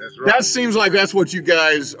some. That's right. That seems like that's what you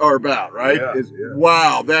guys are about, right? Yeah.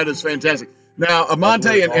 Wow, that is fantastic. Now,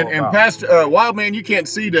 Amonte and Pastor Wildman, you can't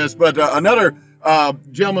see this, but another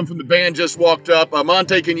gentleman from the band just walked up.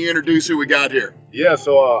 Amonte, can you introduce who we got here? Yeah,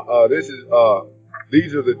 so these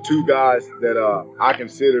are the two guys that I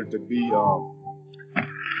consider to be,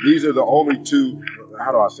 these are the only two,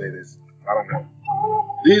 how do I say this? I don't know.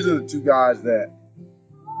 These are the two guys that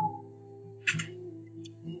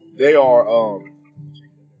they are,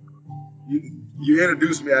 you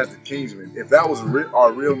introduced me as the Kingsmen. If that was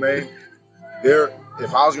our real name,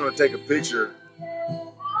 if I was going to take a picture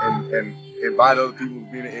and invite other people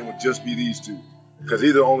to be in it would just be these two. Because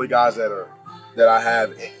these are the only guys that I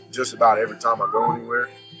have just about every time I go anywhere.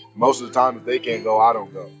 Most of the time, if they can't go, I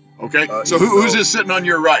don't go. Okay. So who's this sitting on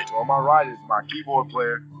your right? On my right is my keyboard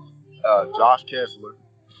player, Josh Kessler.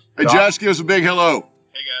 Hey, Josh, give us a big hello.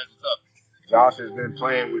 Hey guys, what's up? Josh has been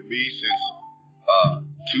playing with me since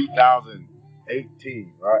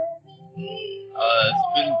 2018, right? It's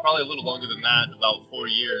been probably a little longer than that, about 4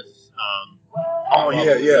 years.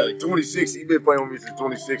 Yeah. 2016. He's been playing with me since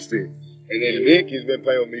 2016. And then Nick has been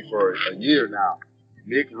playing with me for a year now.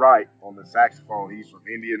 Nick Wright on the saxophone. He's from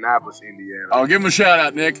Indianapolis, Indiana. I'll give him a shout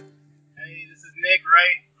out, Nick. Hey, this is Nick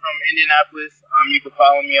Wright from Indianapolis. You can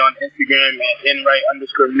follow me on Instagram at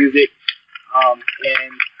nwright_music.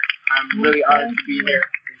 And I'm really honored to be here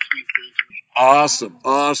in Sweet Station. Awesome,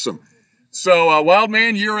 awesome. So, Wild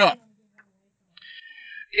Man, you're up.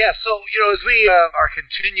 Yeah, so, as we are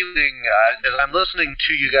continuing, as I'm listening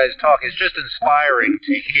to you guys talk, it's just inspiring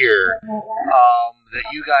to hear that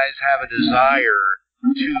you guys have a desire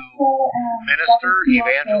to minister,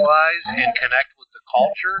 evangelize, and connect with the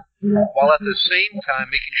culture, while at the same time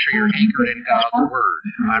making sure you're anchored in God's Word.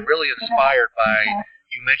 I'm really inspired by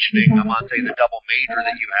you mentioning, Amonte, the double major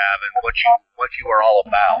that you have and what you are all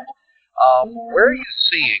about. Where are you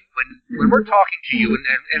seeing, when we're talking to you,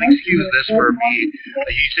 and excuse this for me,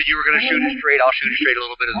 you said you were going to shoot it straight, I'll shoot it straight a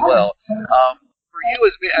little bit as well. For you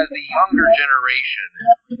as the younger generation,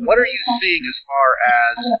 what are you seeing as far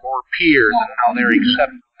as more peers and how they're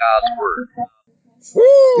accepting God's Word?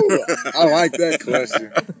 Woo! I like that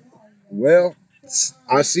question. Well,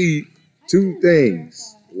 I see two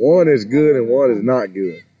things. One is good and one is not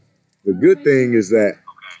good. The good thing is that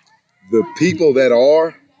the people that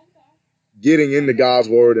are getting into God's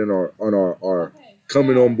Word and are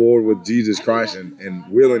coming on board with Jesus Christ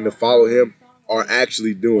and willing to follow Him are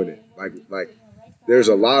actually doing it. Like there's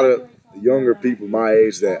a lot of younger people my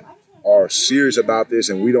age that are serious about this,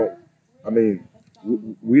 and we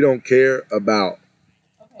don't care about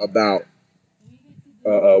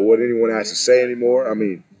what anyone has to say anymore.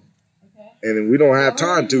 And we don't have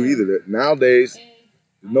time to either. Nowadays,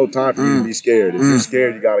 there's no time for you to be scared. If you're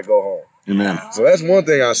scared, you got to go home. Amen. So that's one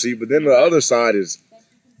thing I see. But then the other side is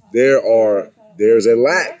there's a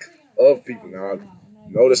lack of people. Now,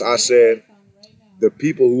 notice I said the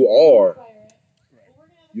people who are,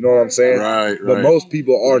 you know what I'm saying? Right. But most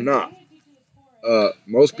people are not.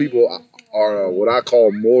 Most people are what I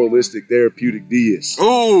call moralistic therapeutic deists.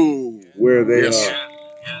 Oh, where they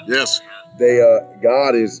yes.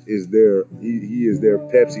 God is their he is their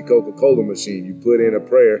Pepsi Coca-Cola machine. You put in a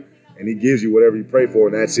prayer and He gives you whatever you pray for,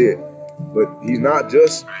 and that's it. But He's not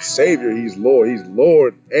just Savior, He's Lord. He's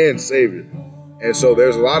Lord and Savior. And so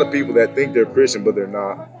there's a lot of people that think they're Christian, but they're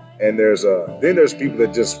not. And there's people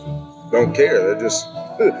that just don't care.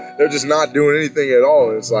 They're just not doing anything at all.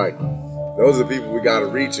 And it's like, those are the people we got to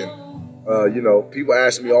reach. And people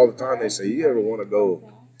ask me all the time. They say, "You ever want to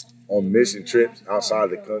go on mission trips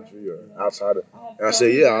outside the country or outside of?" And I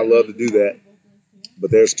say, "Yeah, I love to do that."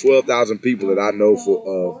 But there's 12,000 people that I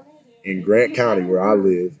know in Grant County where I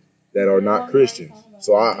live that are not Christians.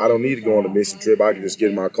 So I don't need to go on a mission trip. I can just get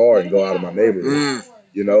in my car and go out of my neighborhood,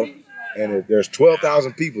 And if there's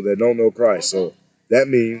 12,000 people that don't know Christ, so that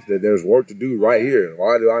means that there's work to do right here.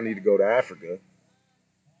 Why do I need to go to Africa?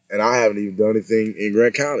 And I haven't even done anything in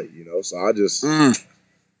Grant County, So I just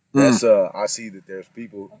I see that there's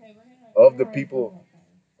people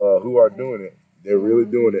who are doing it. They're really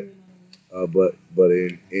doing it. But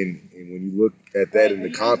when you look at that in the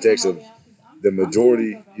context of the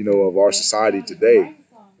majority, of our society today,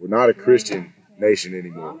 we're not a Christian nation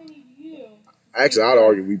anymore. Actually, I'd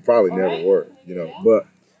argue we probably never were, But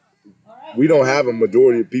we don't have a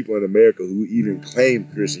majority of people in America who even claim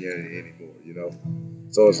Christianity anymore,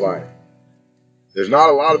 So it's like there's not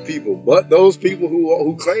a lot of people, but those people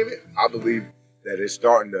who claim it, I believe that it's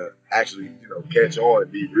starting to actually, catch on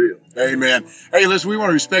and be real. Amen. Hey, listen, we want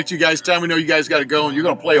to respect you guys' time. We know you guys got to go, and you're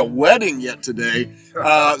going to play a wedding yet today.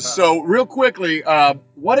 So real quickly,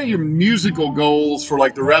 what are your musical goals for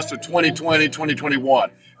like the rest of 2020,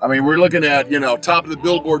 2021? I mean, we're looking at, top of the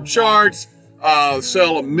Billboard charts,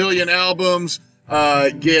 sell 1 million albums,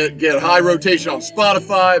 get high rotation on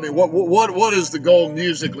Spotify. I mean, what is the goal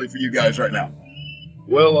musically for you guys right now?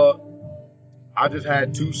 Well, I just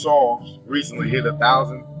had 2 songs recently hit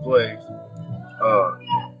 1,000 plays,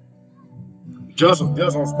 just on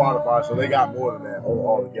Spotify. So they got more than that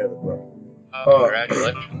all together, bro.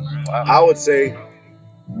 Congratulations! Wow. I would say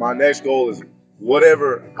my next goal is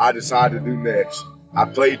whatever I decide to do next. I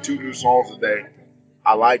played 2 new songs today.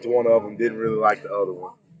 I liked one of them, didn't really like the other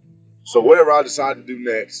one. So whatever I decide to do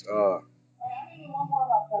next,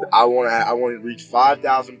 I want to reach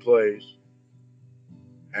 5,000 plays,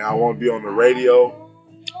 and I want to be on the radio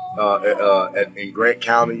in Grant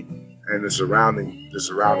County and the surrounding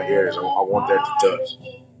areas. I want that to touch,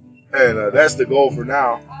 and that's the goal for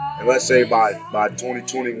now. And let's say by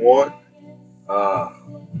 2021, by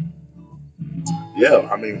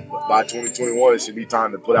 2021 it should be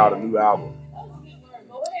time to put out a new album.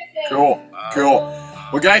 Cool.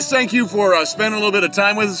 Well, guys, thank you for spending a little bit of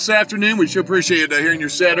time with us this afternoon. We sure appreciate hearing your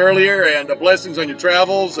set earlier, and blessings on your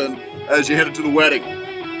travels and as you headed to the wedding.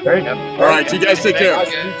 Thank you. All right, you guys take care.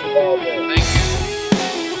 Thank you.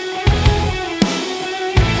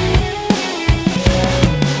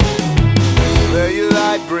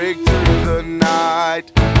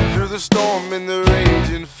 storm and the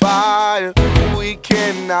raging fire. We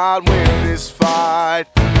cannot win this fight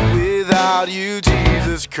without you,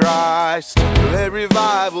 Jesus Christ. Let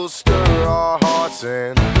revival stir our hearts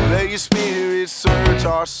and let your spirit search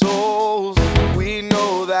our souls. We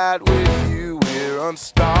know that with you we're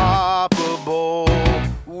unstoppable.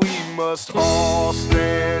 We must all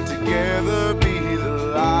stand together, be the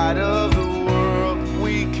light of the world.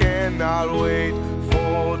 We cannot wait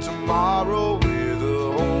for tomorrow. We're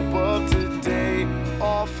the hope of today,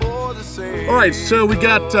 all for the sake. All right, so we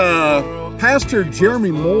got Pastor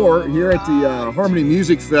Jeremy Moore here at the Harmony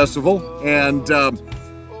Music Festival. And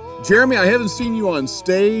Jeremy, I haven't seen you on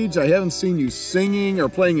stage. I haven't seen you singing or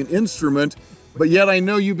playing an instrument, but yet I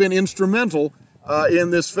know you've been instrumental in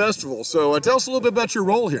this festival. So tell us a little bit about your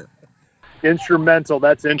role here. Instrumental,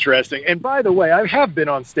 that's interesting. And by the way, I have been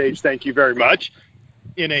on stage, thank you very much,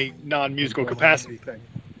 in a non-musical capacity thing.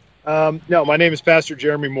 No, my name is Pastor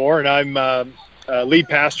Jeremy Moore, and I'm lead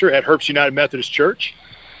pastor at Herbst United Methodist Church.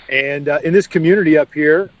 And in this community up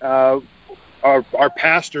here, our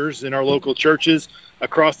pastors in our local churches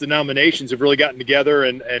across denominations have really gotten together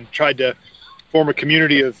and tried to form a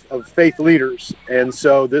community of faith leaders. And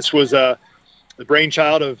so this was the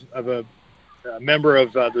brainchild of a member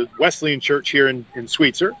of the Wesleyan Church here in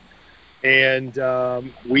Sweetser. And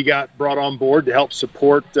we got brought on board to help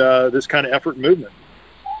support this kind of effort and movement.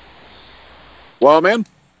 Well, man.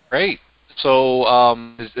 Great. So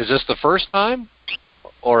is this the first time?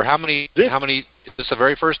 Or how many, is this the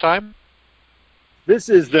very first time? This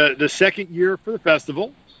is the second year for the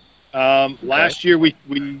festival. Last year we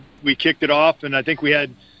kicked it off, and I think we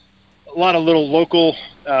had a lot of little local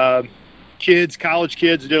kids, college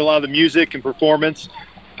kids, who did a lot of the music and performance.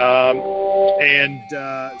 So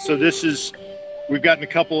this is, we've gotten a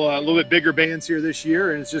couple a little bit bigger bands here this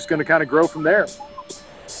year, and it's just going to kind of grow from there.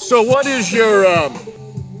 So what is your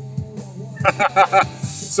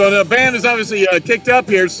so the band is obviously kicked up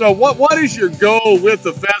here. So what is your goal with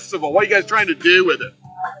the festival? What are you guys trying to do with it?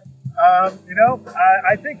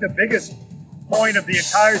 I think the biggest point of the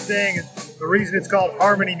entire thing, is the reason it's called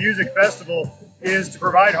Harmony Music Festival, is to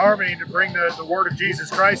provide harmony and to bring the word of Jesus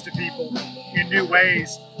Christ to people in new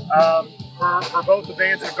ways. For both the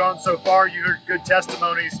bands that have gone so far, you heard good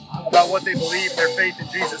testimonies about what they believe, their faith in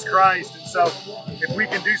Jesus Christ. And so if we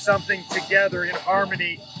can do something together in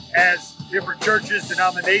harmony as different churches,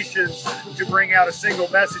 denominations, to bring out a single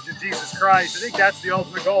message of Jesus Christ, I think that's the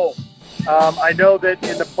ultimate goal. I know that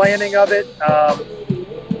in the planning of it,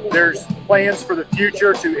 there's plans for the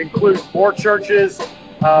future to include more churches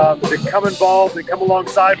to come involved and come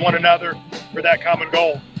alongside one another for that common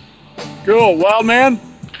goal. Cool. Well, man.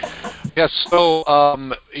 Yes. So,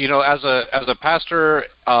 as a pastor,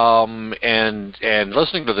 and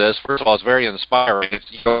listening to this, first of all, it's very inspiring.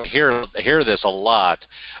 You hear this a lot,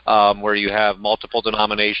 where you have multiple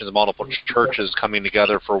denominations, multiple churches coming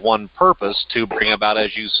together for one purpose, to bring about,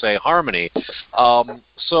 as you say, harmony.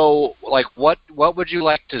 So, like, what would you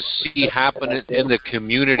like to see happen in the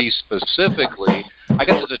community specifically? I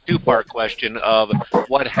guess it's a two-part question of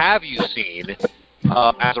what have you seen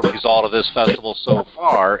as a result of this festival so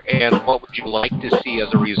far, and what would you like to see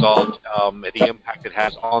as a result, the impact it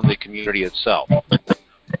has on the community itself?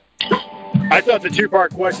 I thought the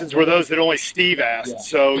two-part questions were those that only Steve asked,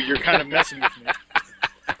 so you're kind of messing with me.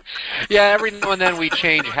 Yeah, every now and then we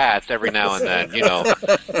change hats, every now and then, you know.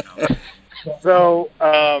 So,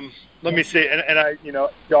 let me see, and I,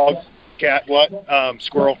 dog, cat, what,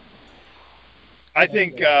 squirrel. I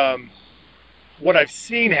think what I've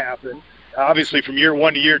seen happen, obviously from year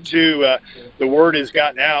one to year two, the word has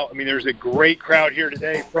gotten out. I mean, there's a great crowd here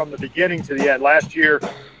today from the beginning to the end. Last year,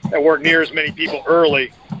 there weren't near as many people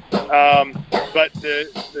early, but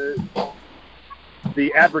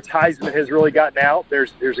the advertisement has really gotten out.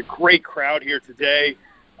 There's a great crowd here today,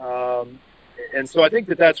 and so I think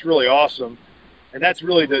that's really awesome, and that's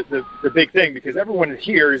really the big thing, because everyone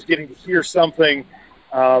here is getting to hear something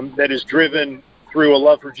that is driven through a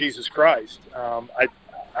love for Jesus Christ.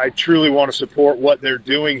 I truly want to support what they're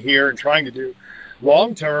doing here and trying to do.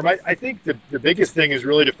 Long term, I think the biggest thing is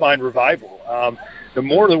really to find revival. The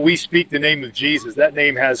more that we speak the name of Jesus, that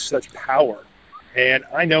name has such power. And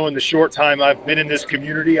I know in the short time I've been in this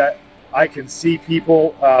community, I can see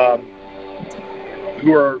people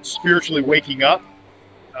who are spiritually waking up.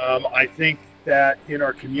 I think that in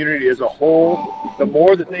our community as a whole, the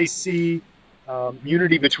more that they see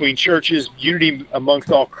unity between churches, unity amongst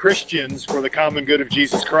all Christians for the common good of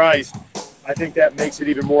Jesus Christ, I think that makes it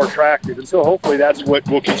even more attractive. And so hopefully that's what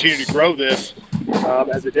will continue to grow this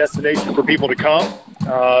as a destination for people to come,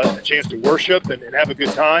 a chance to worship and have a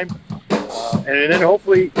good time. And then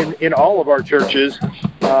hopefully in all of our churches,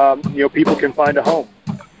 people can find a home.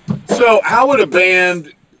 So how would a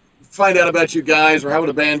band find out about you guys, or how would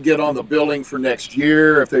a band get on the billing for next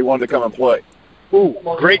year if they wanted to come and play? Ooh,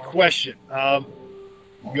 great question.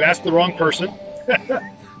 You asked the wrong person.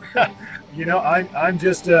 I'm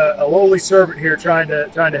just a lowly servant here trying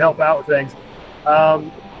to help out with things.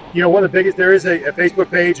 One of the biggest, there is a Facebook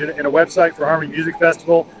page and a website for Harmony Music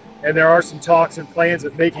Festival, and there are some talks and plans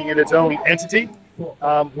of making it its own entity,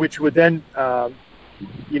 which would then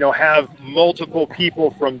have multiple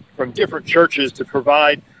people from different churches to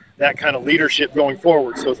provide that kind of leadership going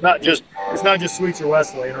forward. So it's not just Sweetser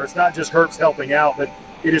Wesleyan, or it's not just Herps helping out, but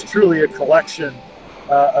it is truly a collection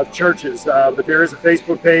of churches. But there is a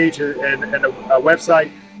Facebook page and a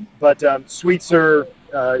website. But Sweetser,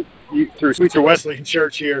 through Sweetser Wesleyan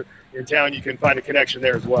Church here in town, you can find a connection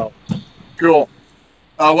there as well. Cool.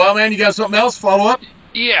 Well, man, you got something else? Follow up?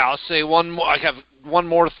 Yeah, I'll say one more. I have one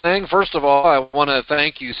more thing. First of all, I want to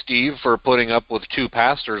thank you, Steve, for putting up with two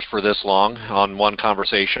pastors for this long on one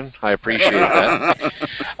conversation. I appreciate that.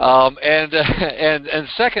 And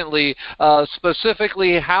secondly,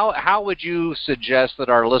 specifically, how would you suggest that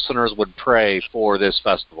our listeners would pray for this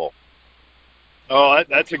festival? Oh,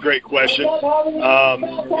 that's a great question.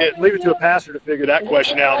 Leave it to a pastor to figure that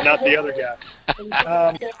question out, not the other guy.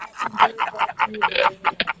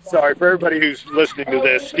 Sorry, for everybody who's listening to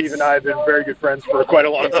this, Steve and I have been very good friends for quite a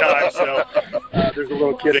long time, so there's a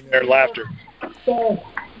little kidding there, laughter. Give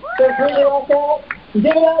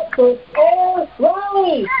it up for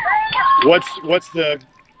Ralley. What's the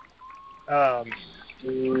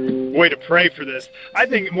way to pray for this? I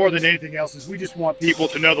think more than anything else is we just want people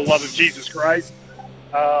to know the love of Jesus Christ.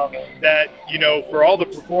 That for all the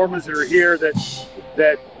performers that are here,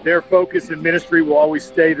 that their focus in ministry will always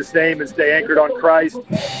stay the same and stay anchored on Christ.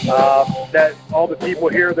 That all the people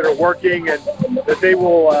here that are working, and that they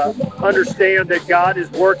will understand that God is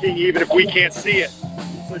working even if we can't see it.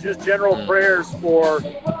 So just general prayers for,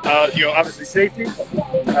 obviously safety,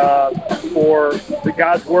 for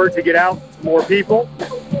God's word to get out to more people,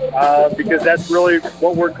 because that's really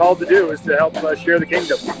what we're called to do, is to help share the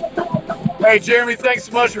kingdom. Hey, Jeremy, thanks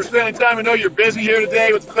so much for spending time. I know you're busy here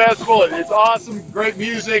today with the festival. It's awesome, great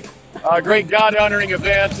music, great God-honoring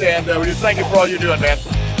event, and we just thank you for all you're doing, man.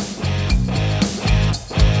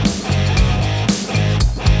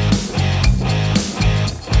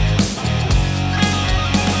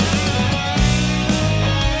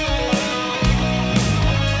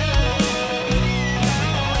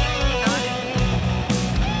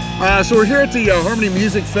 So we're here at the Harmony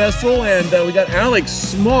Music Festival, and we got Alex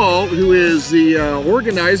Small, who is the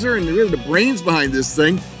organizer and really the brains behind this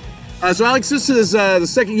thing. So Alex, this is the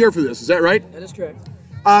second year for this, is that right? That is correct.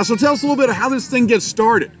 So tell us a little bit of how this thing gets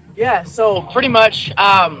started. Yeah, so pretty much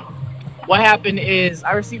what happened is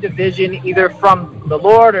I received a vision either from the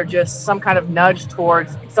Lord or just some kind of nudge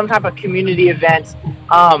towards some type of community event.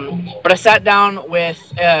 But I sat down with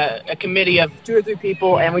a committee of 2 or 3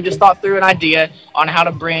 people, and we just thought through an idea on how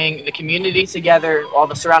to bring the community together, all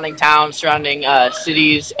the surrounding towns, surrounding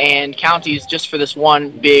cities and counties, just for this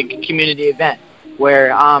one big community event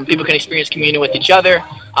where people can experience communion with each other,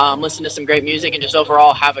 listen to some great music, and just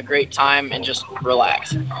overall have a great time and just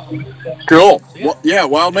relax. Cool. Well, yeah,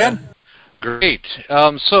 Wild Man? Great.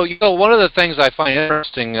 So, one of the things I find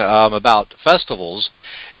interesting about festivals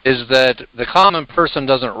is that the common person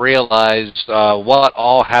doesn't realize what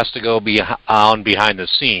all has to go on behind the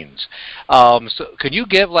scenes. So could you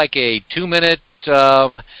give like a 2-minute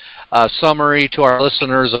summary to our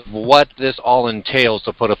listeners of what this all entails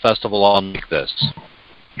to put a festival on like this?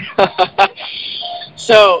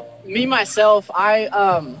 So, me, myself,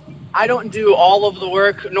 I don't do all of the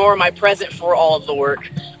work, nor am I present for all of the work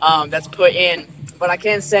that's put in. But I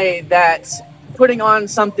can say that putting on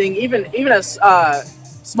something, even as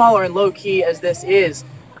smaller and low-key as this is,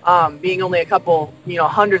 being only a couple,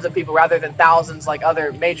 hundreds of people rather than thousands like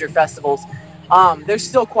other major festivals, there's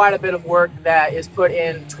still quite a bit of work that is put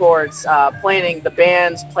in towards planning the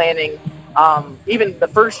bands, planning, even the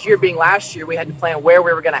first year being last year, we had to plan where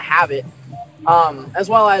we were going to have it. As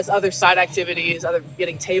well as other side activities,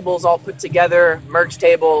 getting tables all put together, merch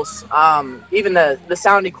tables, even the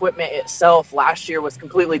sound equipment itself last year was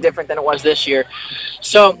completely different than it was this year.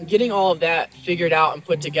 So getting all of that figured out and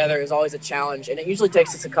put together is always a challenge, and it usually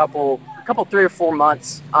takes us a couple 3 or 4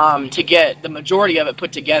 months to get the majority of it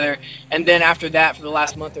put together. And then after that, for the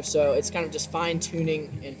last month or so, it's kind of just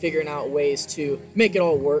fine-tuning and figuring out ways to make it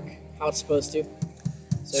all work how it's supposed to.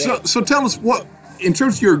 So tell us what, in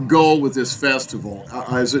terms of your goal with this festival,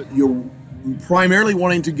 is it you're primarily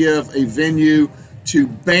wanting to give a venue to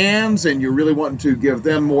bands and you're really wanting to give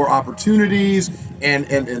them more opportunities and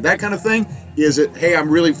that kind of thing? Is it, hey, I'm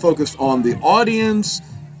really focused on the audience?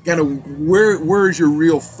 Kind of where is your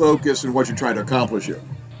real focus and what you're trying to accomplish here?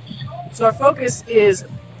 So our focus is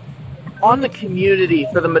on the community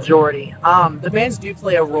for the majority. The bands do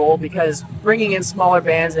play a role because bringing in smaller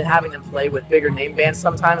bands and having them play with bigger name bands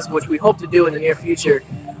sometimes, which we hope to do in the near future,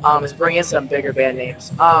 is bring in some bigger band names.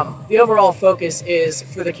 The overall focus is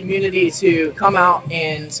for the community to come out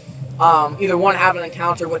and either one, have an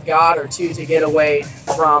encounter with God, or two, to get away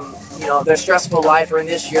from their stressful life, or in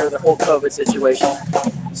this year the whole COVID situation.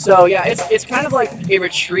 So yeah, it's kind of like a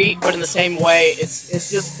retreat, but in the same way, it's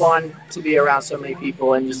just fun to be around so many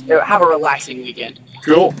people and just have a relaxing weekend.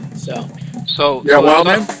 Cool. So yeah, well,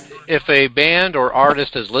 man. If a band or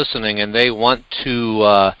artist is listening and they want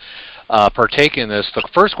to partake in this, the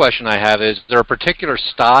first question I have is there a particular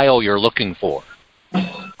style you're looking for?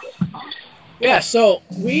 Yeah, so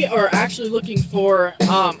we are actually looking for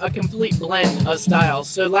a complete blend of styles.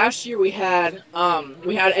 So last year we had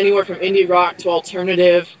anywhere from indie rock to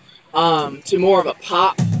alternative to more of a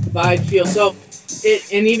pop vibe feel. So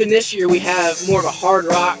and even this year we have more of a hard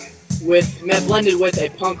rock blended with a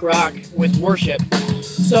punk rock with worship.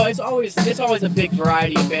 So it's always a big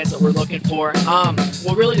variety of bands that we're looking for.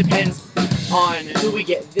 What really depends on who we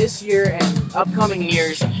get this year and upcoming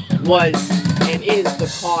years and is the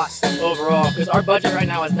cost overall, because our budget right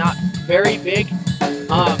now is not very big.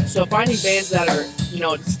 So finding bands that are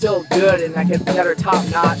still good and that are top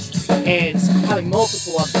notch and having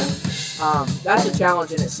multiple of them, that's a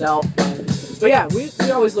challenge in itself. But yeah, we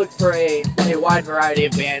always look for a wide variety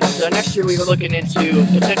of bands. So next year we were looking into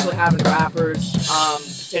potentially having rappers,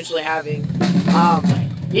 potentially having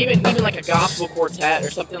even like a gospel quartet or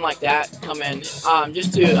something like that come in,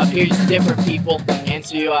 just to appeal to different people and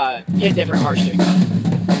to hit different heartstrings.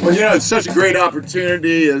 Well, it's such a great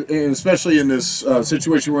opportunity, and especially in this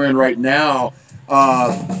situation we're in right now,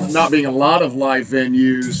 not being a lot of live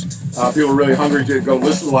venues, people are really hungry to go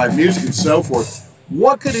listen to live music and so forth.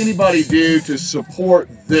 What could anybody do to support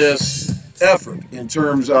this effort in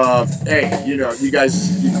terms of, hey, you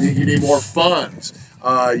guys, you need more funds,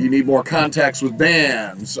 you need more contacts with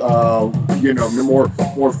bands,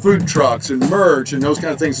 more food trucks and merch and those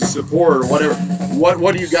kind of things to support or whatever.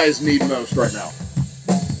 What do you guys need most right now?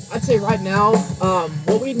 I'd say right now,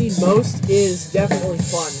 what we need most is definitely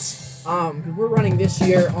funds. We're running this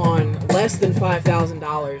year on less than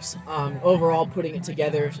 $5,000 overall putting it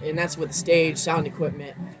together, and that's with stage, sound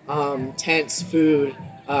equipment, tents, food,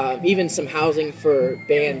 even some housing for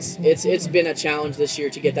bands. It's been a challenge this year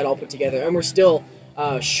to get that all put together, and we're still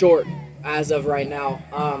short as of right now.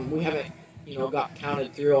 We haven't got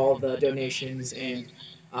counted through all the donations and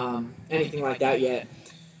anything like that yet.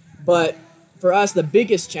 But for us, the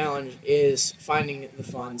biggest challenge is finding the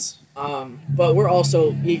funds. But we're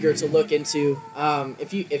also eager to look into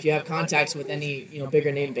if you have contacts with any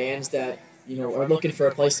bigger name bands that are looking for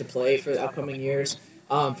a place to play for the upcoming years.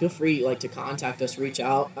 Feel free to contact us, reach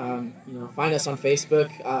out. Find us on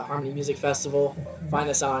Facebook, Harmony Music Festival.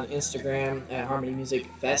 Find us on Instagram at Harmony Music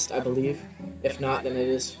Fest, I believe. If not, then it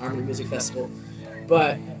is Harmony Music Festival.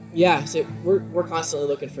 But yeah, so we're constantly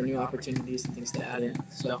looking for new opportunities and things to add in.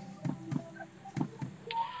 So.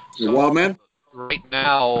 Wild man? Right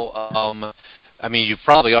now, you've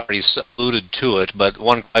probably already alluded to it, but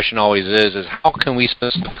one question always is how can we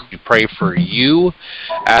specifically pray for you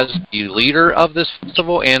as the leader of this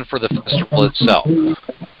festival and for the festival itself?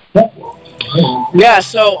 Yeah,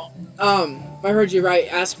 so if I heard you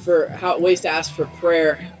right, ways to ask for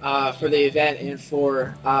prayer for the event and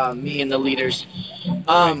for me and the leaders.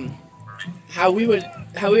 How we would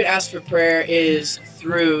ask for prayer is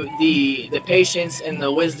through the patience and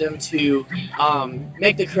the wisdom to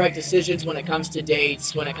make the correct decisions when it comes to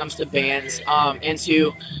dates, when it comes to bands, and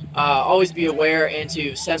to always be aware and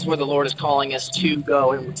to sense where the Lord is calling us to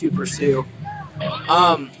go and to pursue.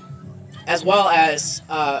 As well as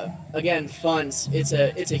again, funds. It's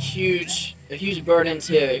a huge burden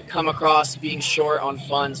to come across being short on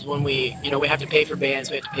funds when we have to pay for bands,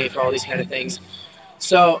 we have to pay for all these kind of things.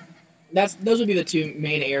 So those would be the two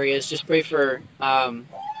main areas. Just pray for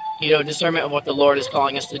discernment of what the Lord is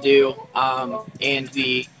calling us to do, and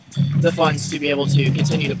the funds to be able to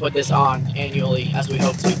continue to put this on annually as we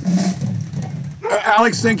hope to.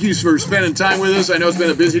 Alex, thank you for spending time with us. I know it's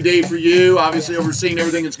been a busy day for you, obviously overseeing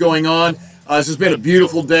everything that's going on. This has been a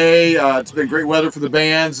beautiful day. It's been great weather for the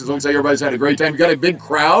bands. It looks like everybody's had a great time. You got a big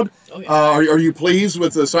crowd. Oh, yeah. Are you pleased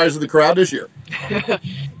with the size of the crowd this year?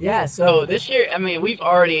 Yeah, so this year, I mean, we've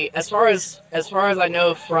already, as far as I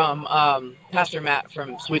know from Pastor Matt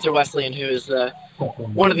from Sweetser Wesleyan, who is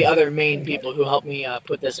one of the other main people who helped me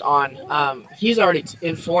put this on, he's already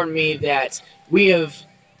informed me that we have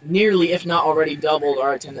nearly, if not already, doubled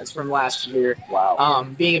our attendance from last year. Wow.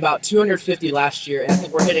 Being about 250 last year, and I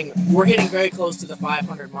think we're hitting very close to the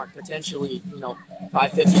 500 mark, potentially,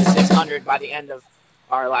 550 to 600 by the end of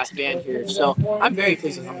our last band here. So I'm very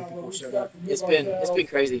pleased with how many people showed up. It's been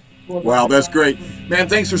crazy. Wow, that's great. Man,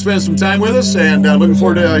 thanks for spending some time with us, and looking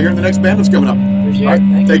forward to hearing the next band that's coming up. Appreciate All right,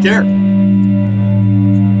 it. Thank take you. care.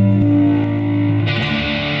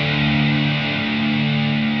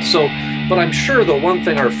 So, but I'm sure the one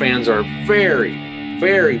thing our fans are very,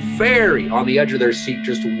 very, very on the edge of their seat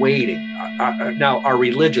just waiting. Now, our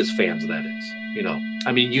religious fans, that is,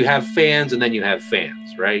 I mean, you have fans and then you have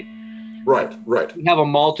fans, right? Right. We have a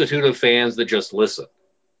multitude of fans that just listen.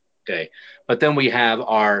 Okay. But then we have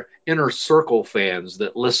our inner circle fans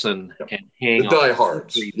that listen and hang The on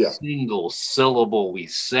diehards, every yeah. single syllable we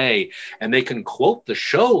say, and they can quote the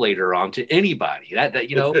show later on to anybody. That they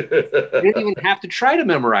don't even have to try to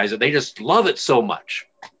memorize it. They just love it so much.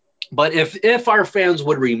 But if our fans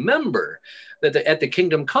would remember that at the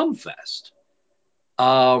Kingdom Come Fest,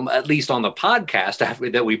 at least on the podcast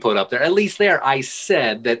that we put up there, at least there, I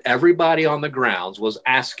said that everybody on the grounds was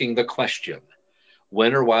asking the question,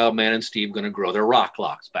 when are Wildman and Steve going to grow their rock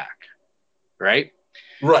locks back? Right?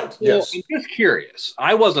 Right, yes. I'm just curious.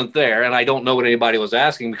 I wasn't there, and I don't know what anybody was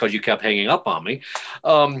asking because you kept hanging up on me.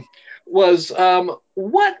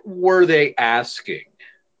 What were they asking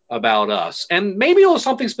about us? And maybe it was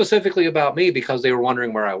something specifically about me because they were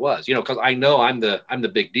wondering where I was, because I know I'm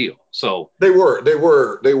the big deal. So They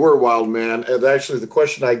were Wild Man. And actually the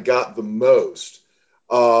question I got the most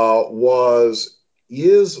was,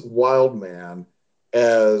 is Wild Man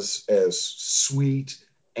as sweet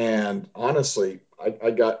and honestly,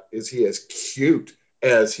 is he as cute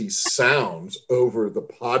as he sounds over the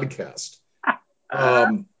podcast?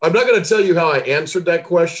 I'm not going to tell you how I answered that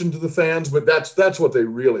question to the fans, but that's what they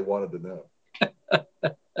really wanted to know.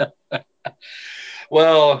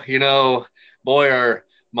 Well, boy,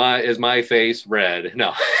 is my face red.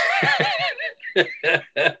 No.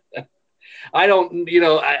 I don't,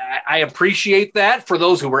 I appreciate that for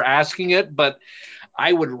those who were asking it, but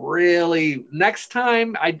I would really, next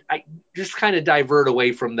time, I just kind of divert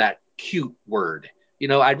away from that cute word.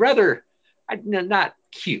 I'd rather, not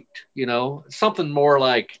cute, something more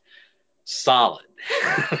like solid.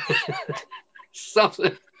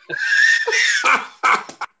 Something.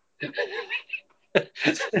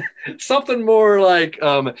 Something more like,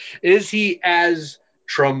 is he as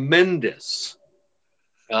tremendous?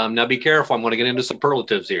 Now be careful. I'm going to get into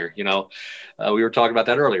superlatives here. We were talking about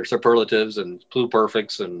that earlier, superlatives and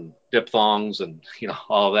pluperfects and diphthongs and,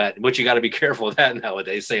 all that, but you got to be careful with that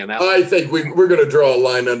nowadays saying that. I think we're going to draw a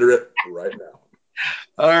line under it right now.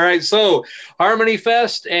 All right. So Harmony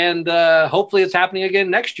Fest, and hopefully it's happening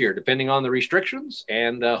again next year, depending on the restrictions.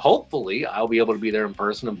 And hopefully I'll be able to be there in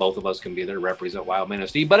person and both of us can be there to represent Wildman and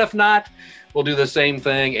Steve. But if not, we'll do the same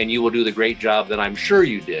thing and you will do the great job that I'm sure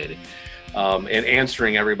you did in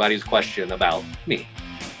answering everybody's question about me.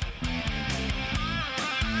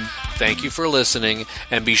 Thank you for listening,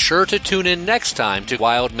 and be sure to tune in next time to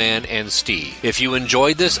Wildman and Steve. If you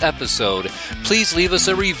enjoyed this episode, please leave us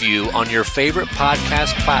a review on your favorite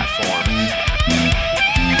podcast platform